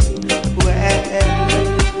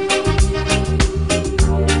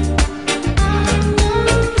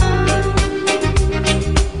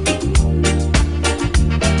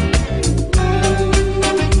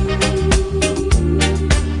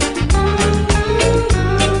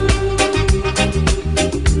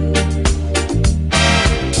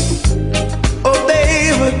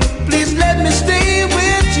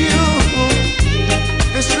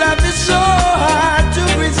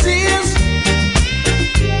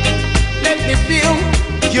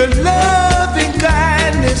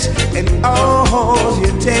 All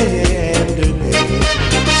your tenderness,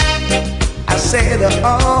 I said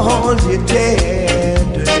all your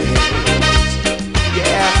tenderness,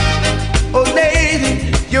 yeah. Oh lady,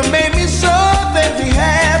 you made me so very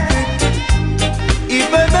happy.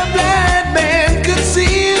 Even the blind man could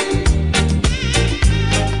see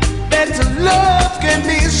that love can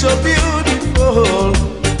be so beautiful.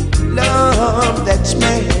 Love that's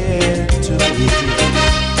meant to be.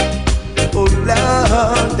 Oh,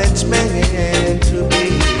 love that's meant to be.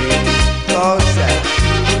 'Cause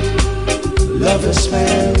love has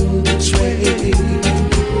found its way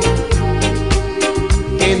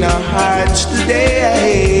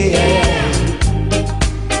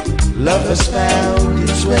has found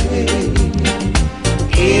its way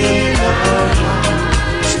in our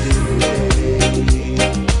hearts today,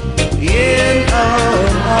 in our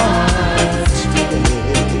hearts today.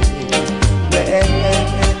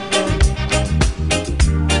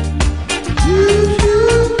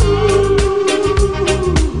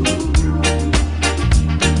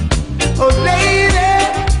 Oh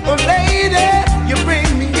lady, you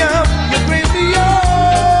bring me up, you bring me up.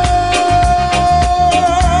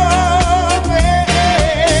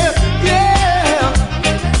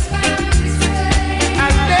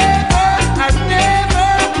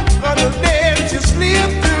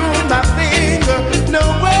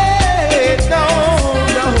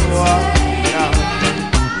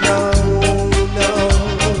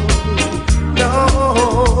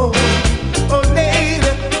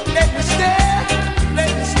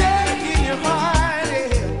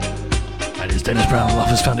 Browne, Love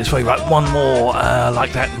has found its way. Right, one more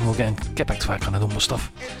like that, and we'll get back to our kind of normal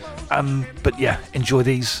stuff. But yeah, enjoy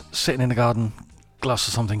these. Sitting in the garden, glass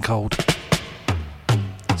of something cold.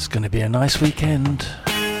 It's going to be a nice weekend.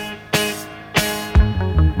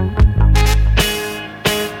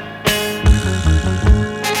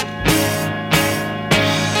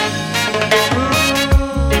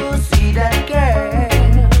 See that girl?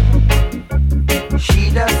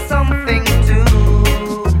 She does something to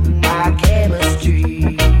my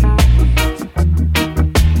chemistry.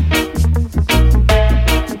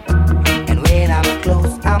 And when I'm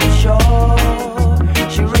close, I'm sure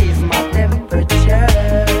she raised my temperature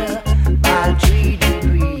by 3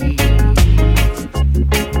 degrees.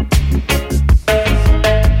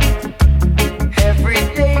 Every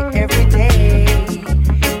day,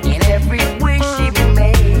 in every wish she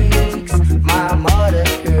makes, my mother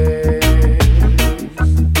curse.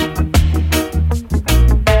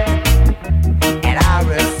 And I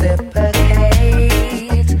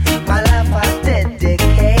reciprocate my love, I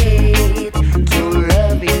dedicate to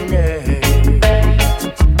loving her.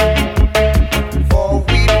 For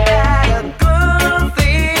we've got a good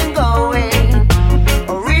thing going, a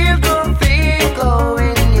real good thing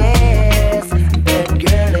going, yes, that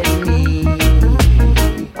girl and me.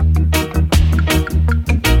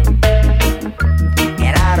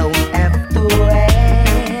 And I don't have to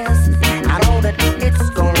ask, I know that it's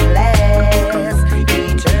gonna last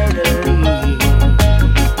eternally.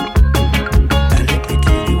 And let me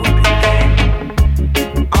tell you what we can.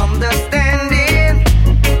 Understanding,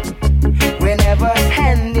 we're never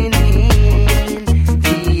hand in hand,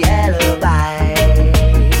 the alibi.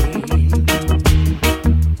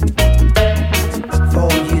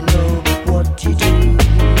 For you know what you do,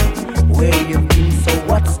 where you've been, so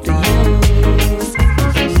what's the use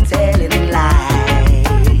in telling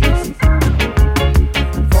lies?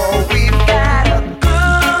 For we've got a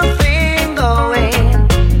good thing going,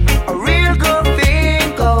 a real good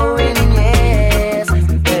thing going, yes,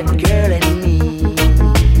 that girl and me.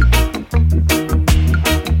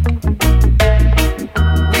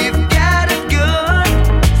 We've got it good,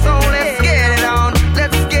 so let's get it on,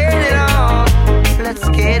 let's get it on, let's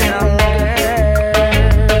get it on, girl.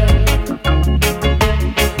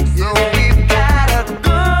 So we've got a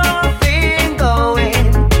good thing going,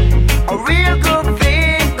 a real good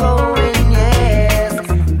thing going, yes,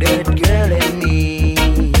 that girl and me.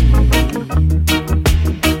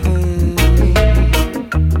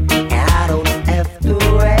 And I don't have to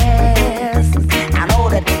ask, I know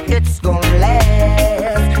that it's gonna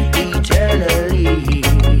last eternally.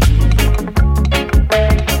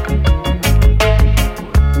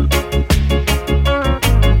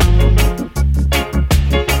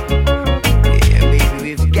 Yeah, baby,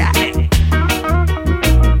 we've got it.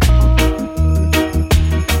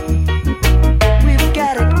 We've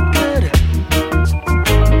got it good.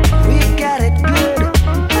 We've got it good.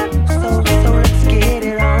 So let's get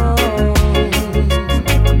it on.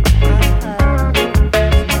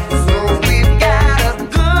 So we've got a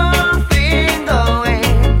good thing going,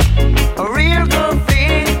 a real good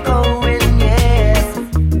thing going, yes,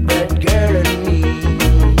 that girl and me.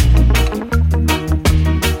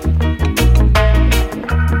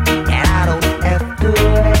 And I don't have to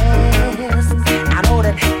ask, I know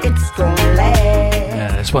that it's gonna last.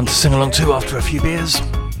 Yeah, there's one to sing along to after a few beers.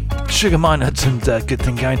 Sugar Minott and Good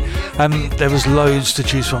Thing Going. There was loads to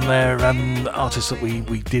choose from there. Artists that we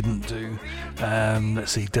didn't do.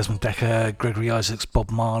 Let's see, Desmond Decker, Gregory Isaacs, Bob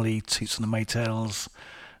Marley, Toots and the Maytals.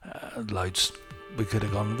 Loads. We could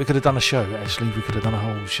have gone. We could have done a show. Actually, we could have done a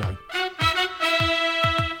whole show.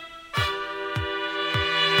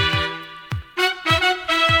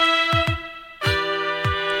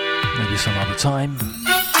 Maybe some other time.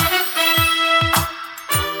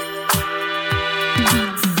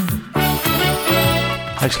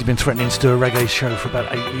 Actually been threatening to do a reggae show for about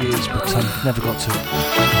 8 years, but never got to it.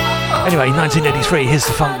 Anyway, 1983, here's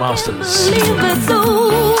the Funkmasters. It's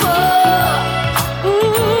over.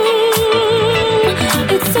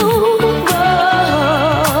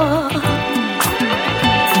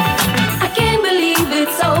 I can't believe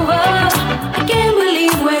it's over. I can't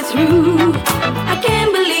believe we're through. I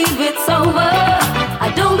can't believe it's over.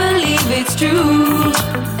 I don't believe it's true.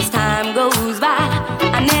 As time goes by,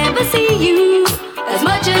 I never see you as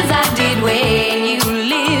much as I did when you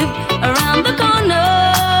lived around the corner.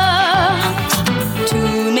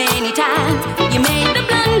 Too many times you made the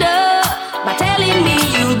blunder by telling me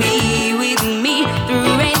you'll be with me through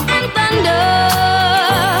rain and thunder.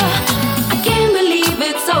 I can't believe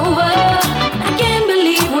it's over. I can't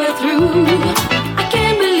believe we're through. I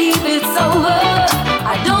can't believe it's over.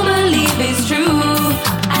 I don't believe it's true.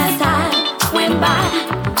 As time went by,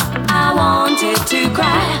 I wanted to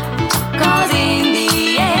cry, 'cause in the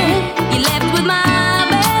end you left with my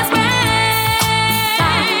best friend.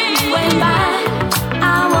 Time went by,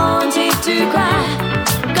 I wanted to cry,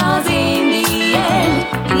 'cause in the end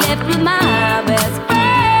you left with my best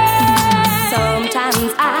friend.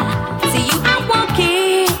 Sometimes I see you out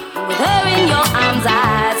walking with her in your arms,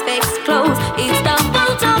 eyes fixed closed. It's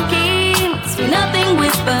double talking, sweet nothing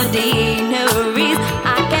whispered in her ears.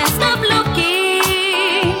 I can't stop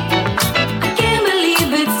looking. I can't believe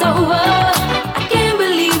it's over. I can't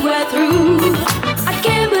believe we're through. I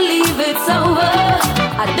can't believe it's over.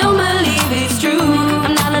 I don't believe it's true.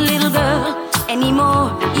 I'm not a little girl anymore.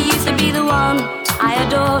 You used to be the one I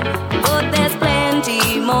adored, but there's plenty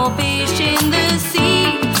more fish in the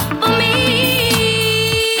sea for me.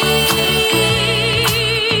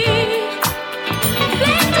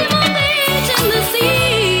 Plenty more fish in the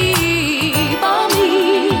sea for me.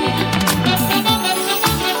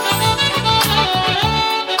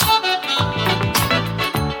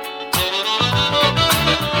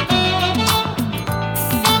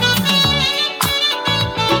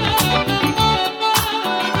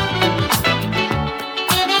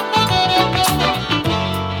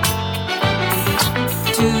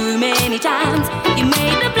 Too many times you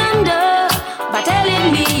made the blunder by telling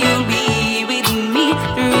me you'll be with me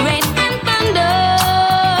through rain and thunder.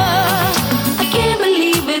 I can't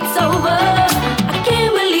believe it's over. I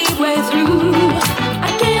can't believe we're through.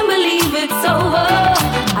 I can't believe it's over.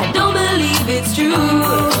 I don't believe it's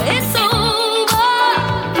true. It's over.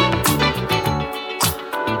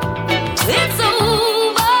 It's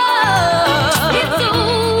over. It's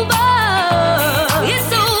over.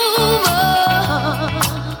 It's over.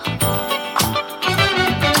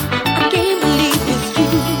 I can't believe it's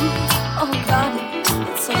true. Oh God,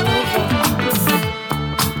 it's all over.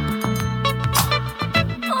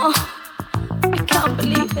 Oh, I can't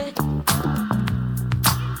believe it.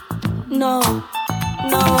 No,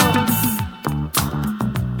 no,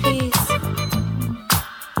 please.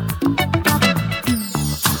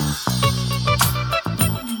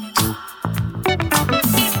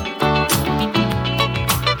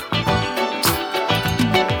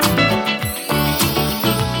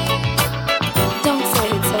 Don't say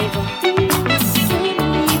it's over.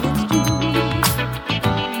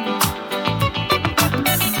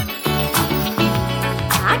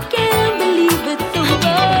 I can't believe it's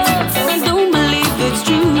over. I don't believe it's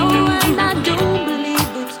true. No, and I don't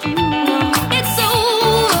believe it's true. No. It's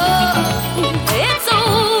over. It's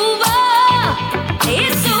over.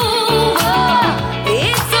 It's over.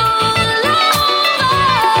 It's all over.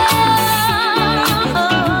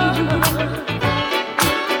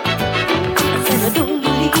 I said I don't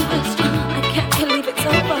believe it's true. I can't believe it's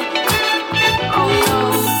over. Oh no.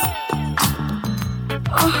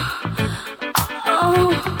 Oh,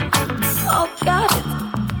 oh God.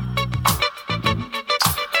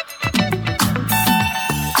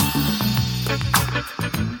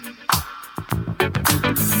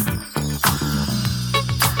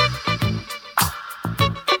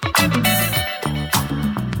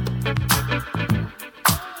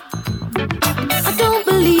 I don't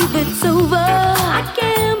believe it's over. I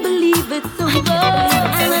can't believe it's over.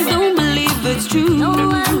 And I don't believe it's true. No,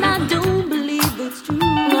 and I don't believe it's true.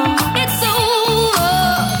 No. It's over.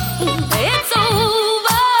 It's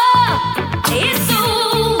over. It's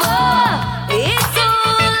over. It's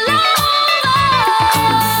all over.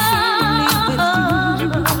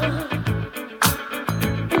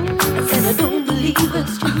 I said I don't believe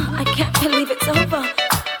it's true. I can't believe it's over.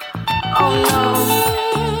 Oh no.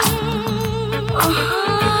 Oh,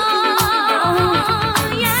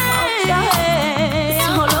 yeah. It's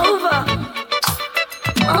all over.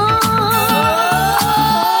 Oh.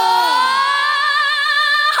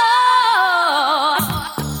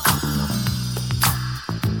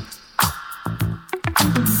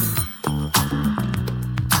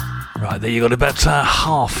 Right, there you got about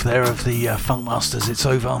half there of the Funkmasters. It's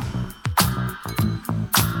over.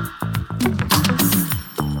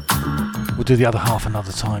 We'll do the other half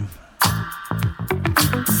another time.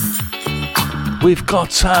 We've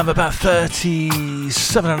got about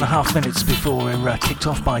 37 and a half minutes before we're kicked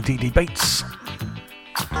off by DD Bates.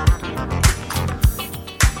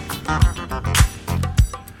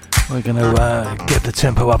 We're going to get the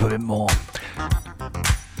tempo up a bit more.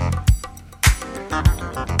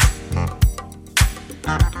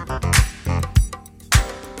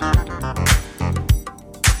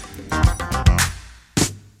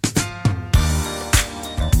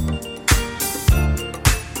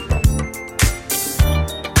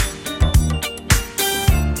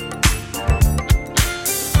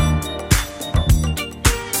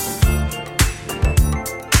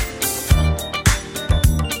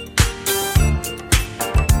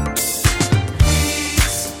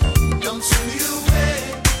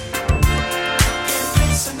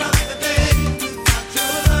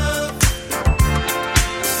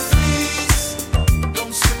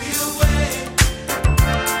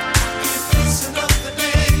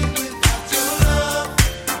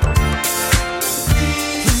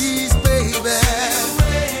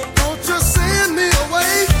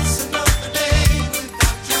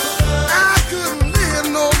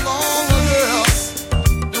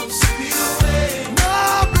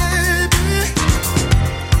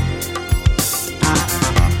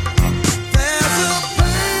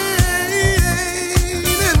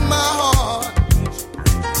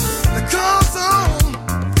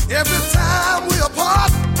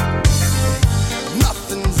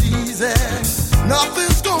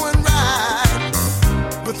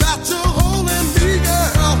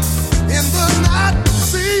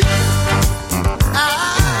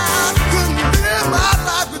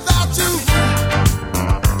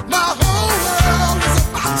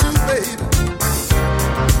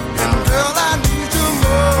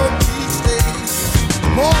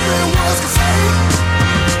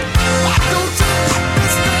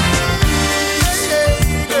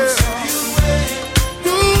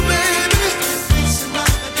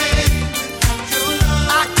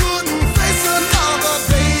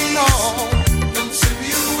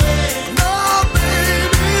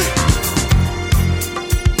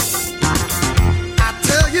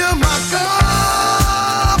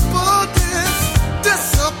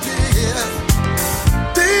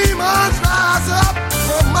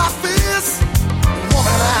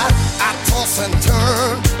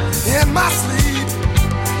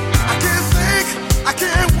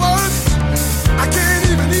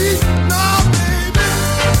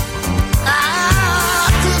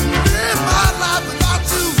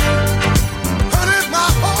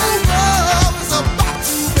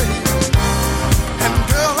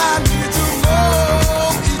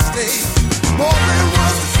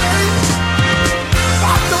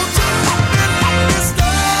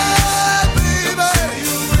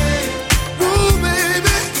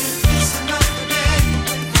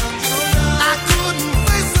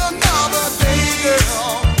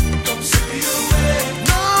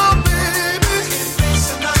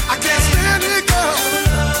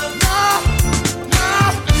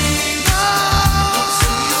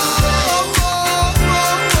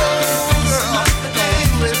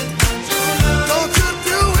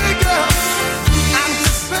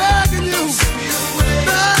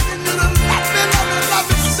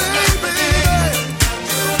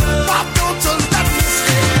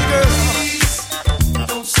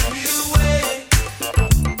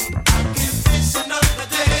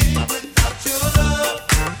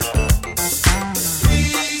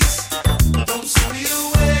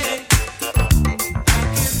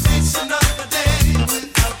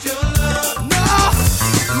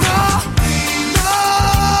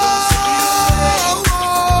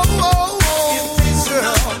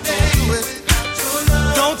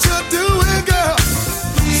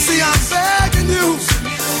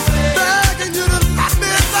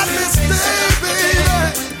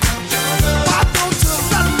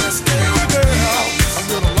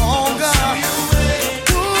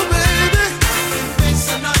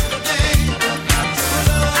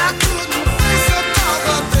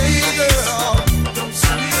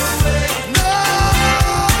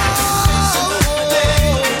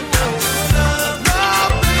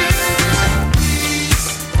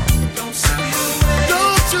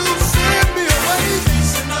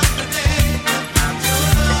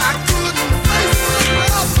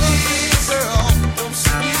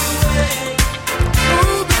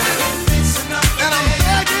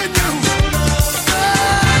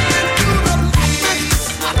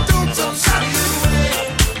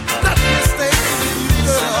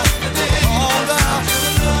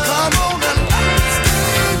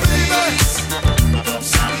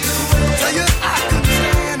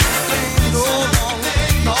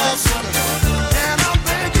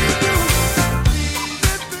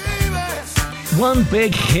 One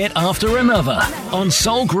big hit after another on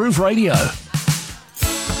Soul Groove Radio.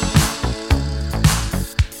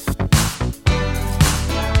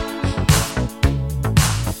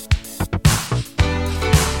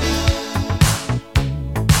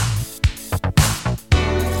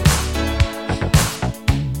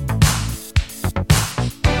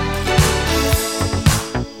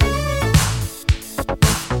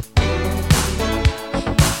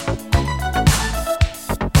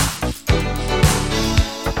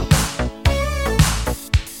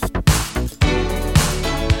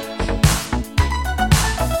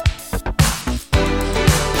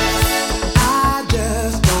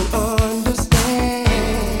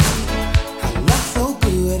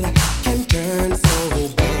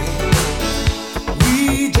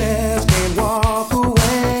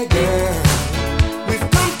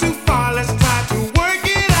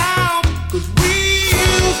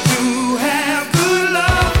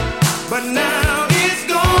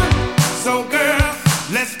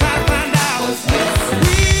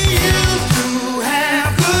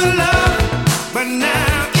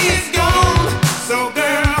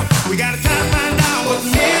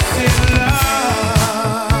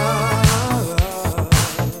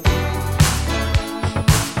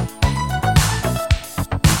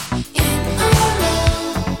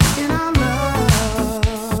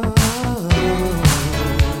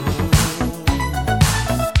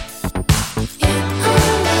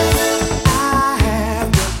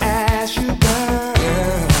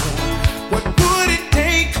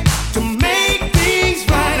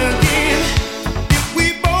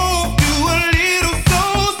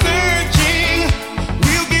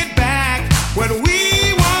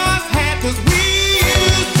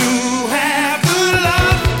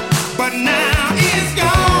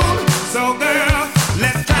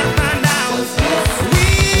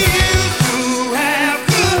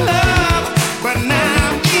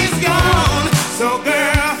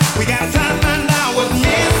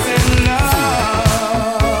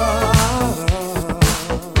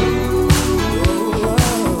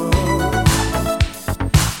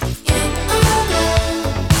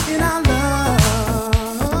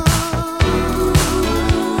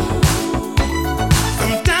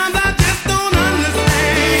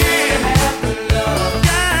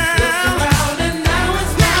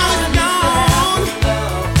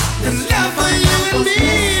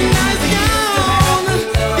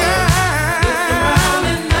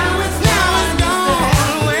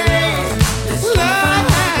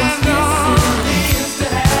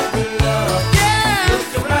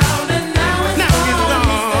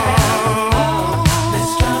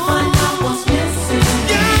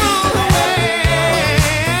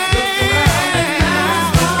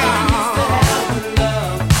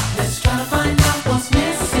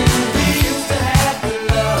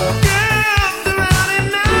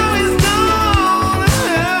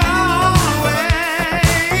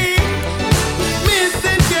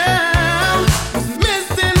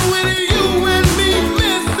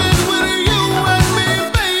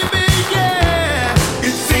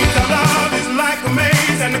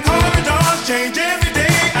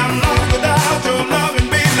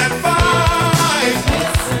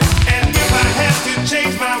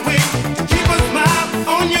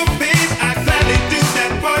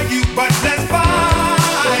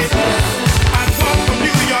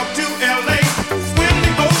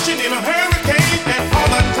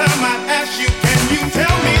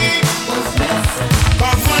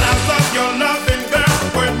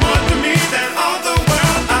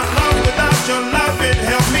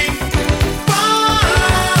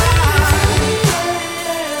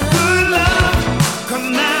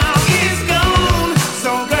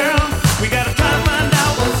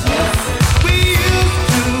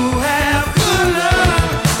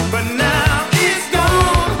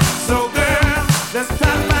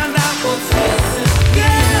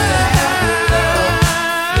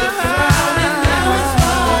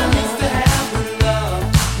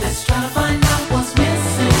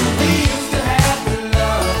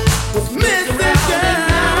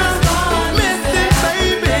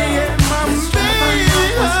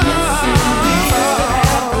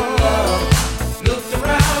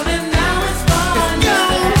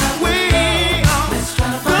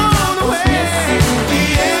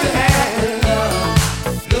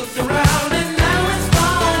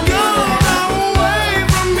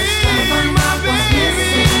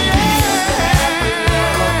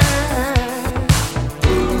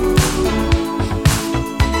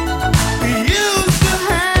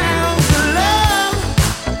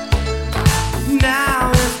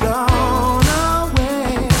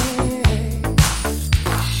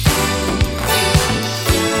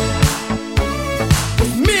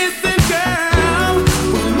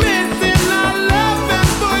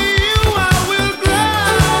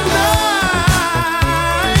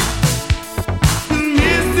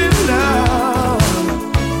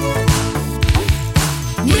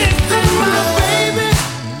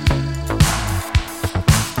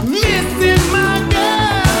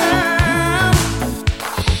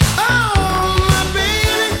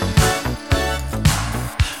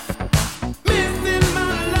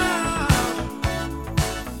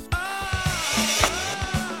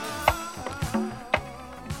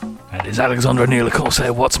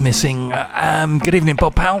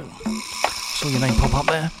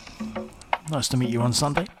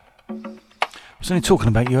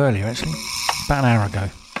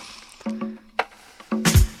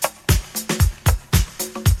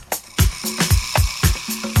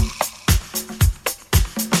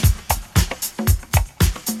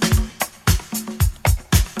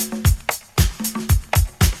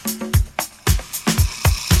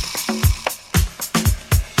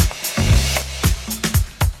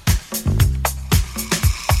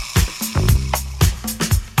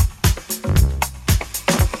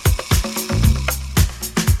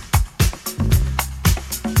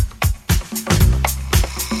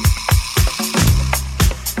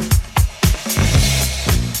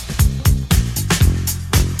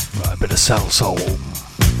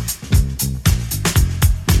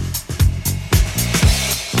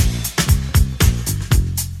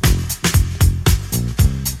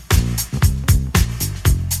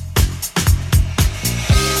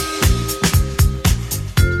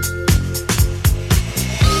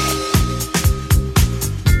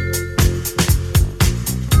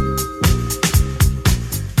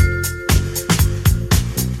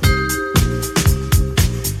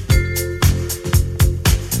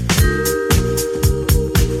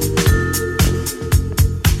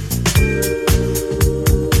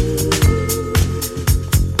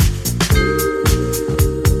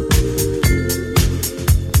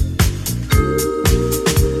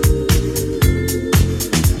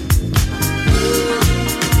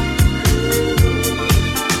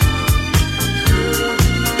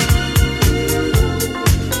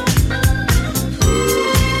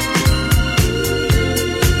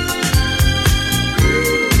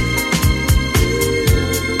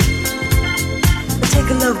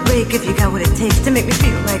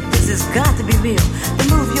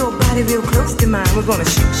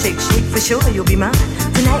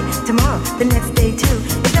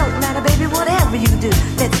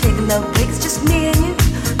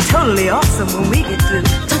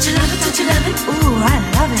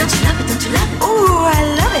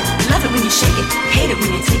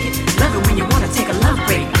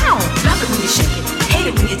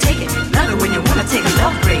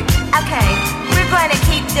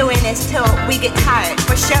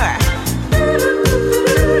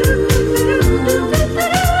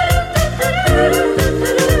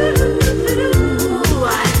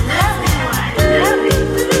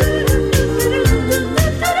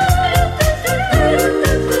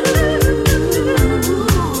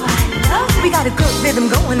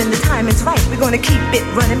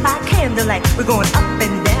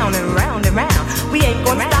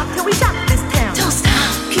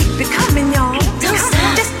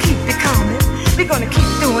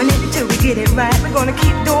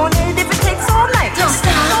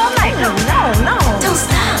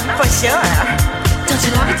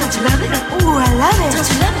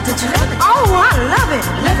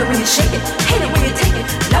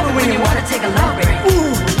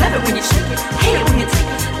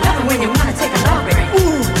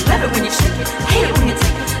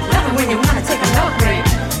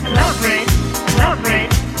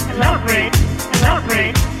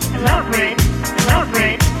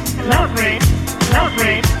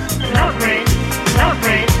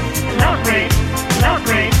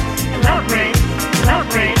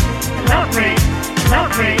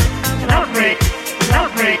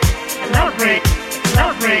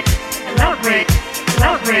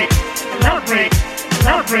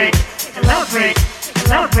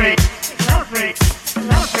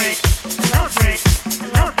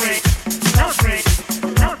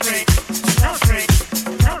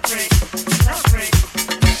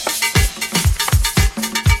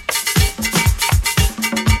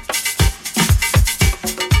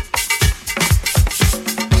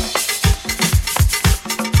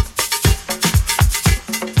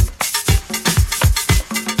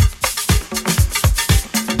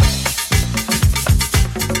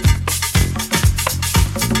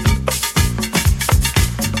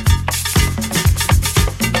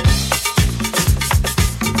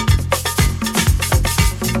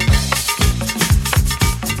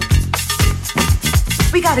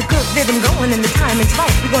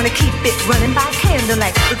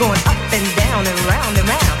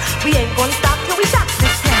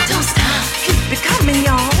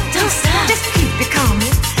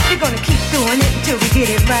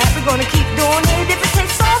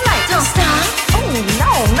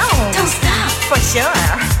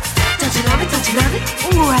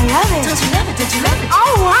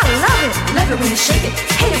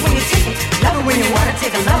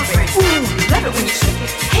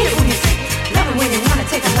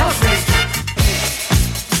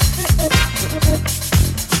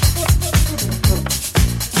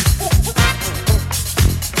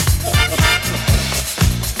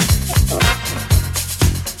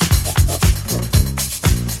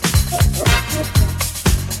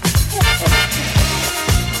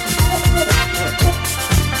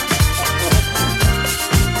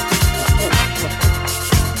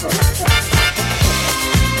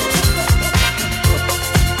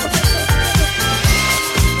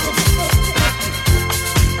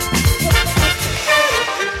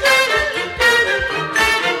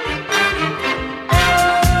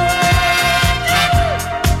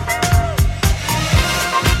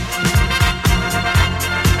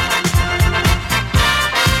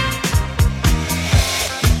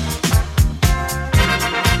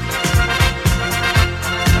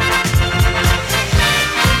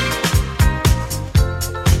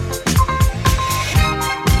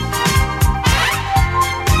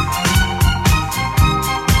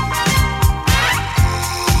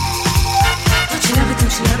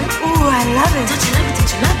 love it? Don't you love it? Don't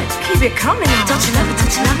you love it? Keep it coming on. Don't you love it?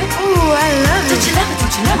 Don't you love it? Ooh, I love it. Don't you love it?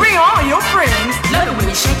 Don't you love it? Bring all your friends. Love it when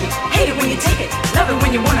you shake it. Hate it when you take it. Love it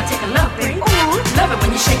when you wanna take a love break. Ooh, love it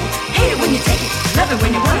when you shake it. Hate it when you take it. Love it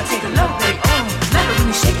when you wanna take a love break. Oh, love it when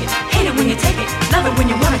you shake it. Hate it when you take it. Love it when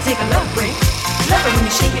you wanna take a love break. Love it when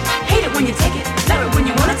you shake it. Hate it when you take it. Love it when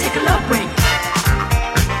you wanna take a love break.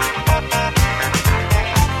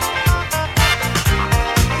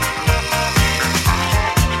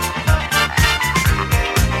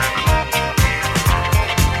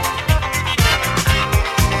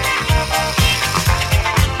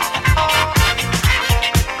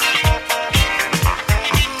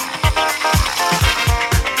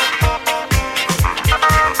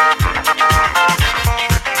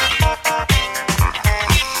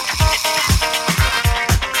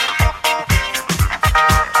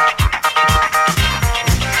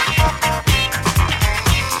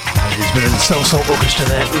 Salsoul Orchrestra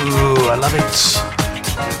there. Ooh, I love it.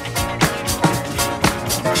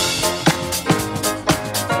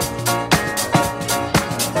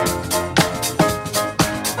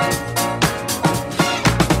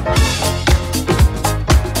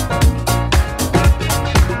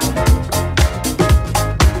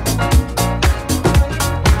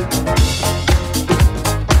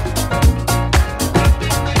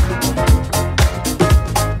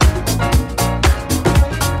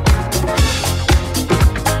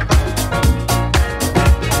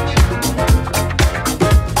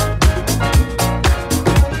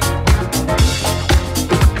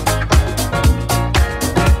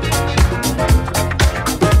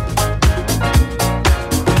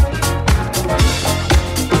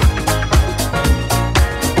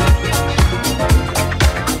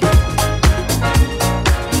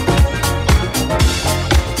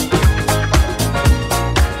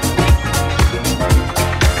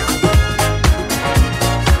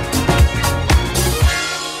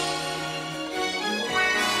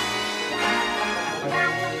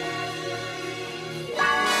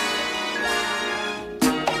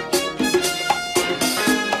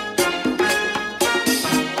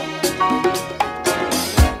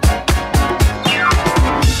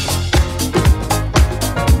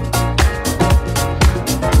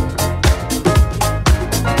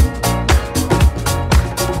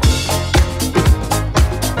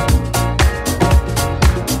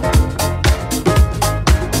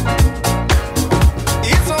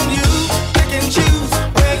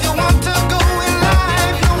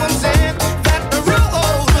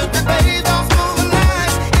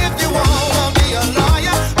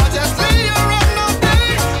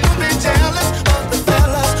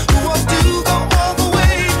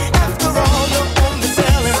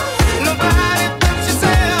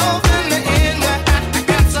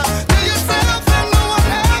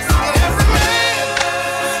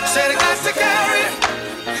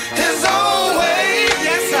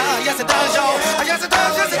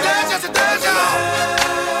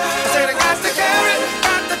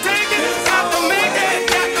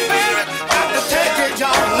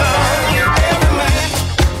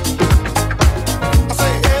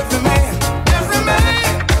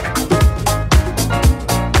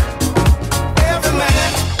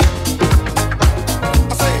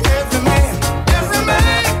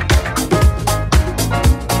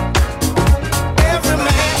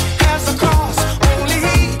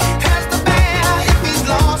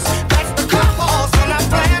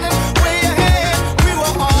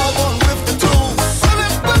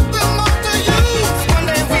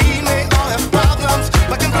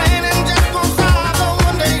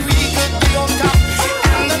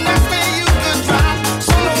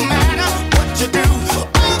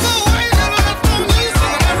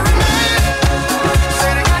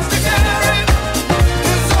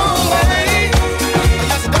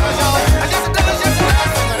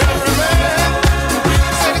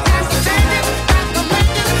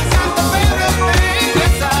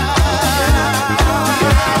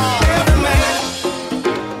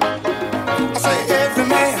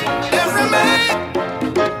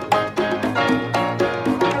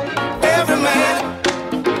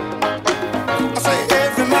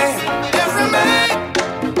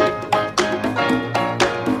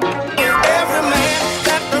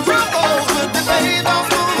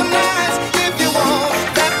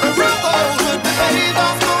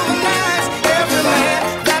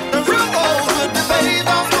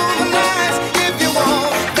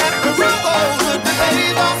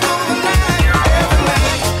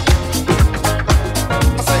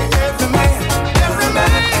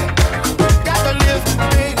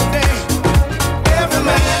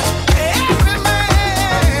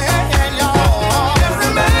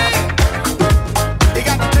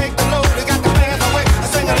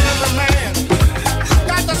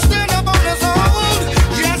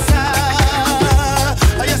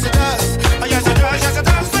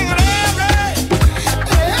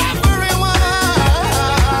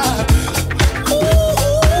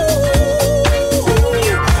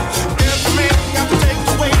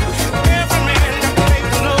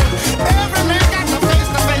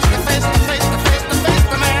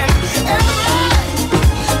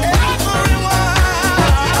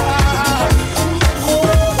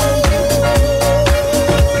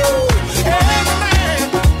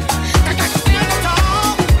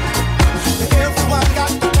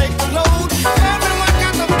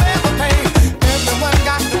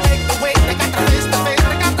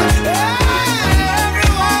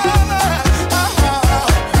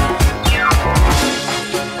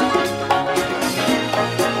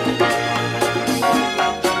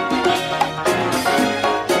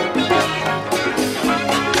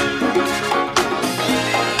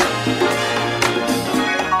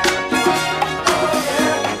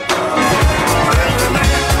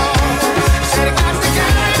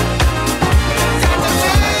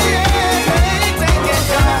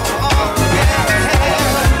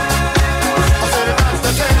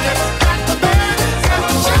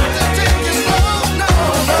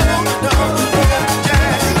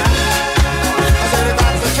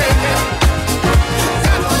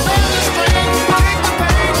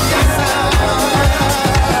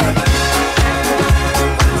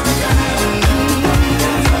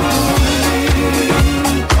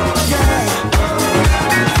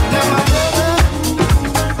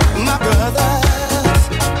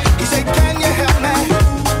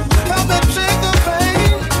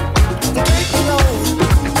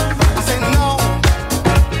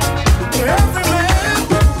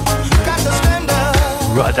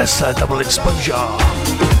 Double Exposure.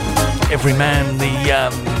 Everyman, the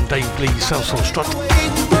Dave Lee Salsoul strut.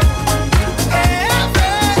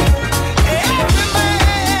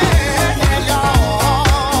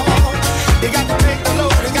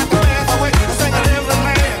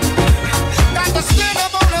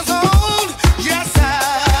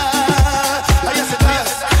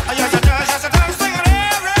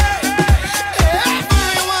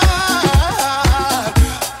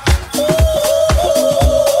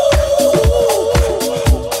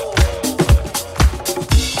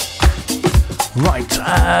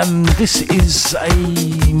 This is a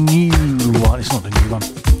new one. It's not a new one.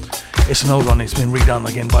 It's an old one. It's been redone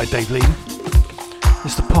again by Dave Lee.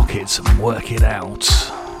 It's The Pockets and Work It Out.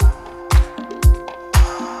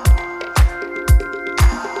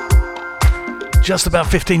 Just about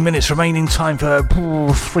 15 minutes remaining. Time for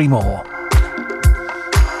 3 more.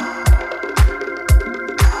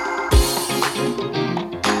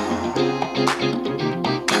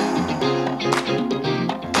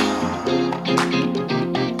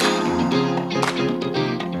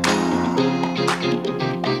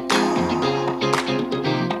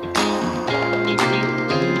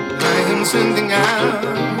 Sending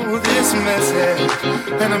out this message,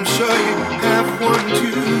 and I'm sure you have one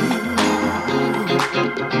too.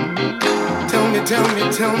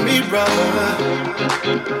 Tell me, brother,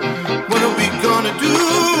 what are we gonna do?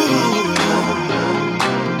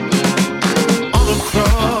 All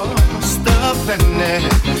across the planet,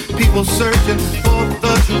 people searching for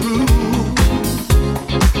the truth,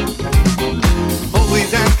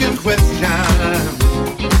 always asking questions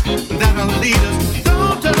that our leaders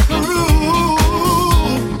don't approve.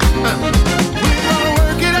 We're gonna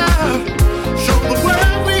work it out, show the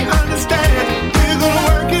world we understand. We're gonna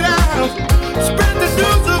work it out, spread the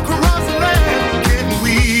news across the land. Can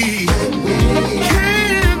we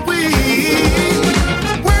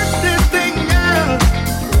work this thing out?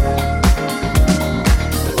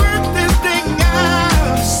 Work this thing out.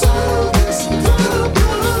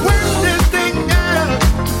 Work this thing out.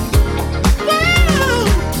 Woo!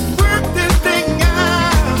 Work this thing out.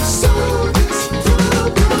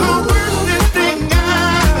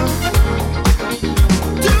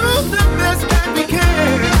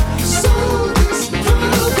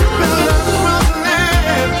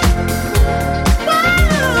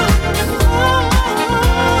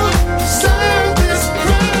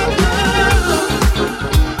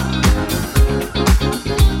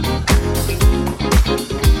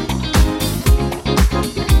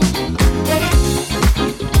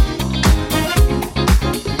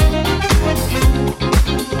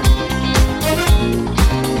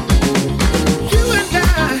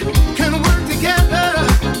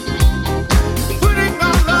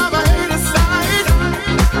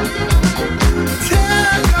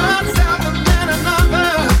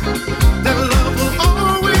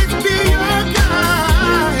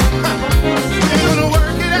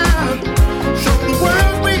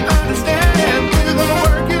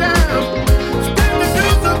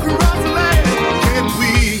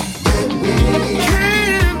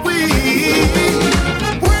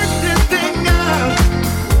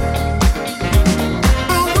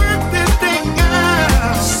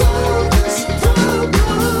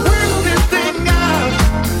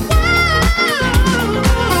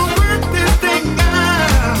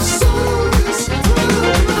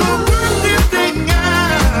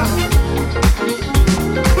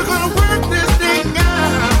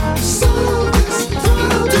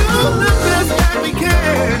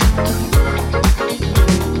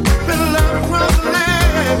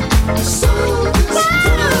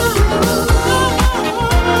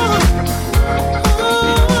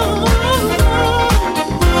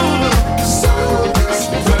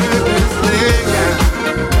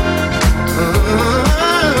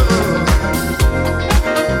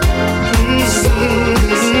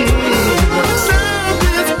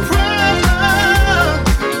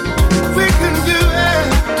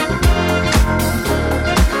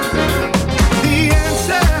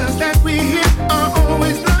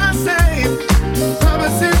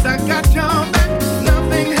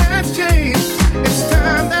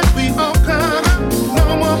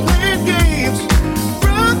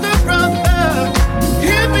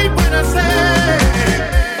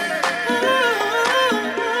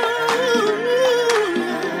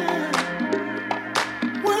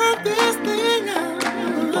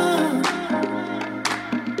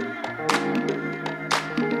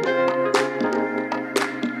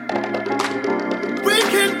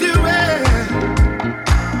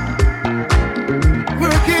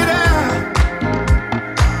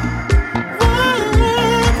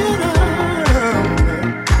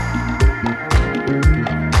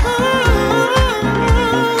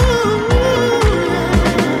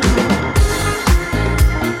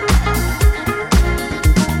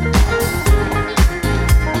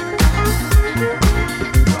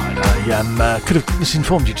 could have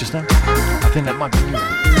misinformed you just now. I think that might be you.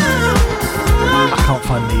 I can't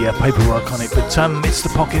find the paperwork on it, but it's the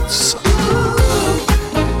Pockets.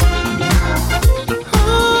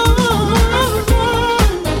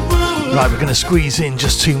 Right, we're going to squeeze in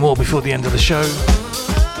just 2 more before the end of the show.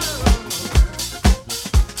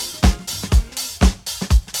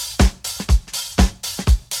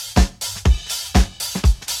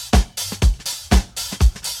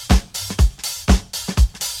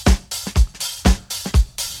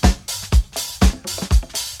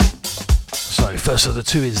 First of the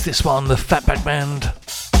 2 is this one, the Fatback Band.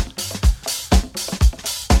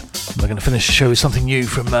 We're going to finish the show with something new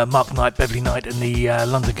from Mark Knight, Beverley Knight and the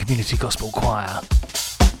London Community Gospel Choir.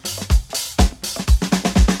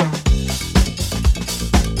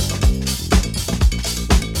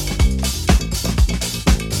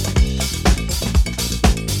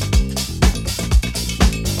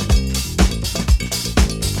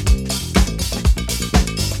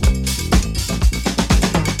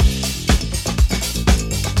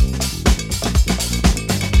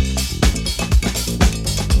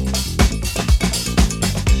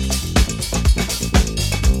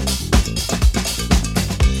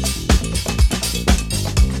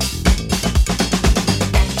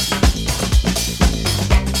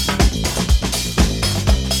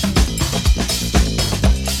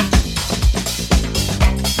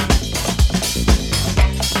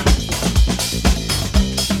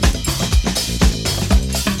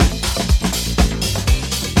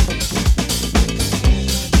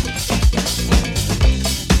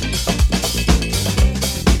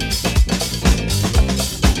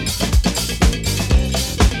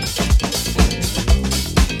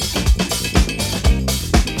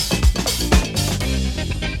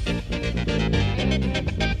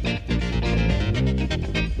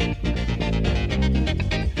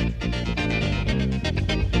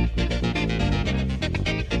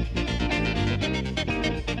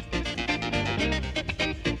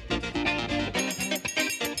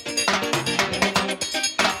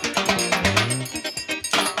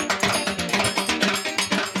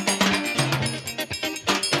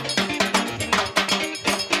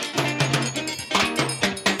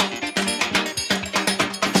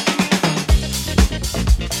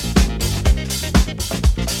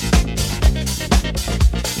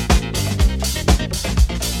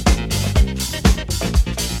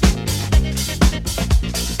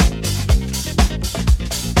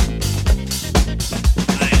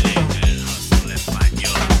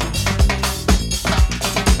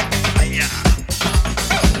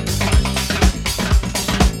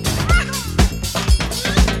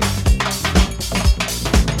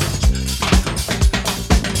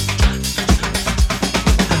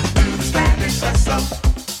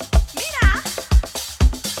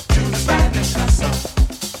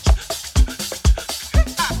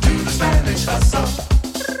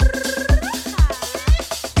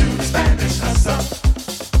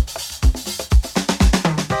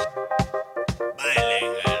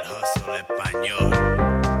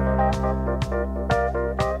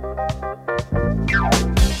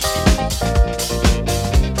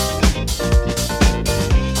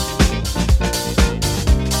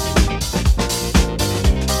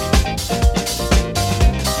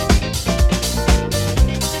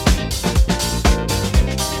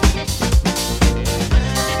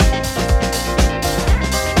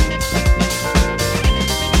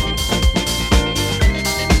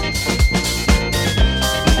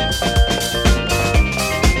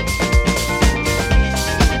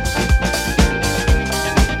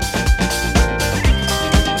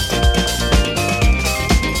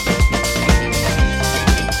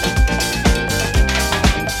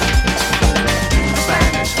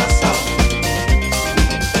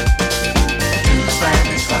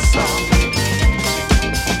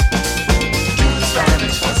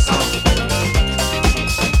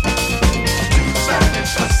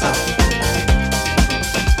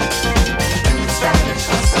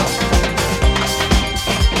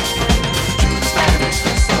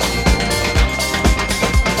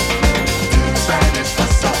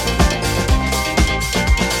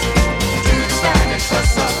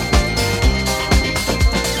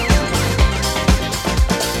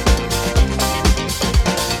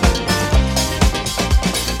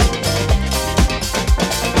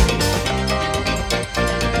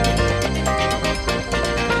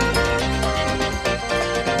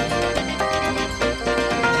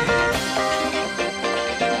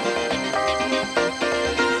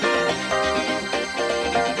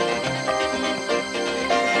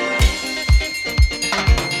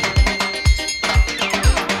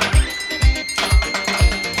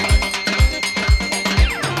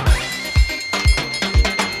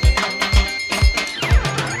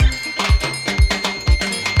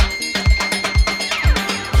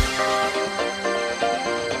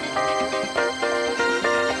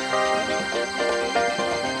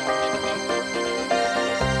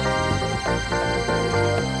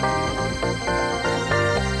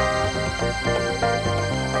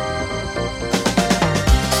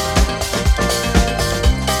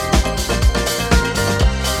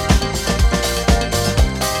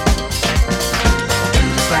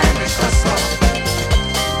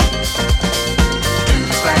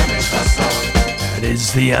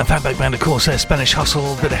 is the Fatback band, of course, Spanish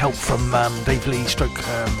Hustle. A bit of help from Dave Lee, Dave Lee.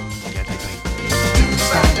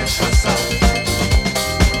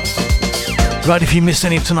 Right, if you missed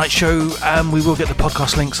any of tonight's show, we will get the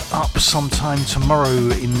podcast links up sometime tomorrow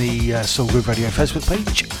in the Soul Groove Radio Facebook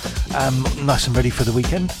page. Nice and ready for the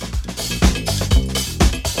weekend.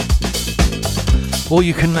 Or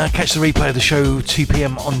you can catch the replay of the show 2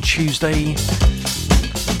 p.m. on Tuesday.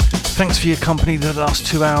 Thanks for your company the last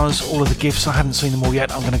 2 hours. All of the gifts, I haven't seen them all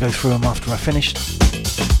yet. I'm going to go through them after I finished.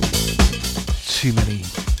 Too many.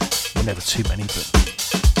 Well, never too many, but...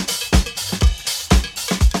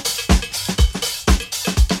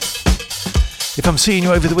 If I'm seeing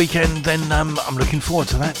you over the weekend, then I'm looking forward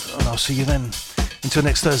to that, and I'll see you then. Until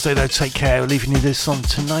next Thursday, though, take care. We're leaving you this on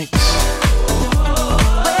tonight.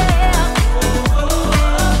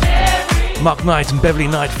 Mark Knight and Beverley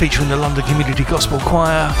Knight featuring the London Community Gospel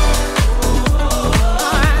Choir.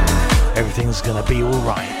 Everything's gonna be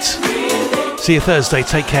alright. See you Thursday,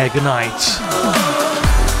 take care, good night.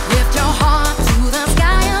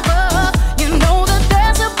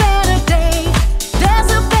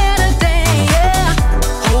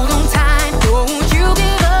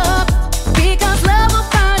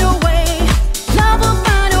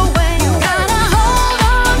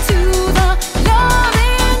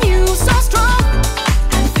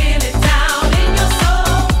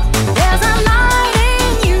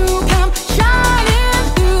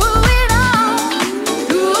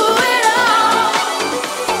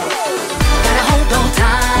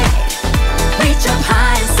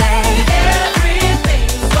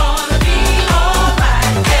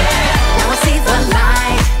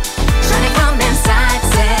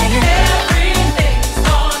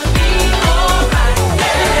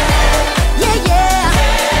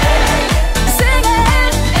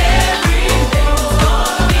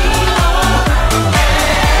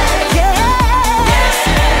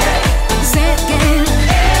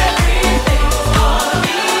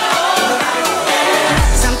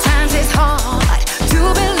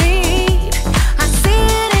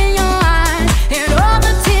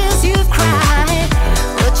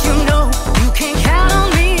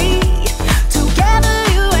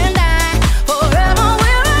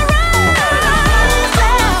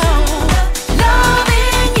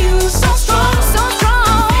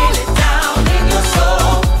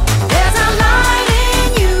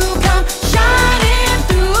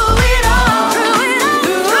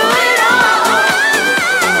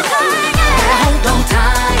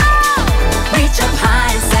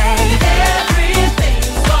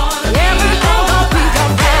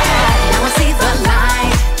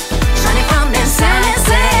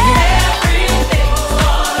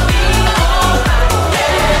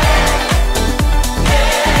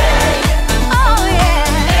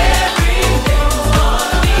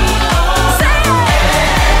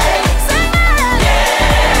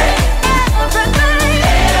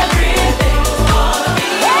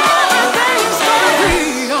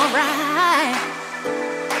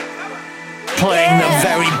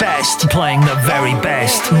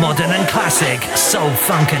 Soul,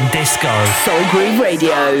 funk and disco. Soul Groove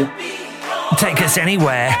Radio. Take us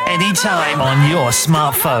anywhere, anytime on your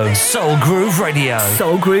smartphone. Soul Groove Radio.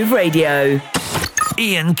 Soul Groove Radio.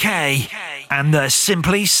 Ian K and the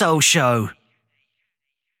Simply Soul Show.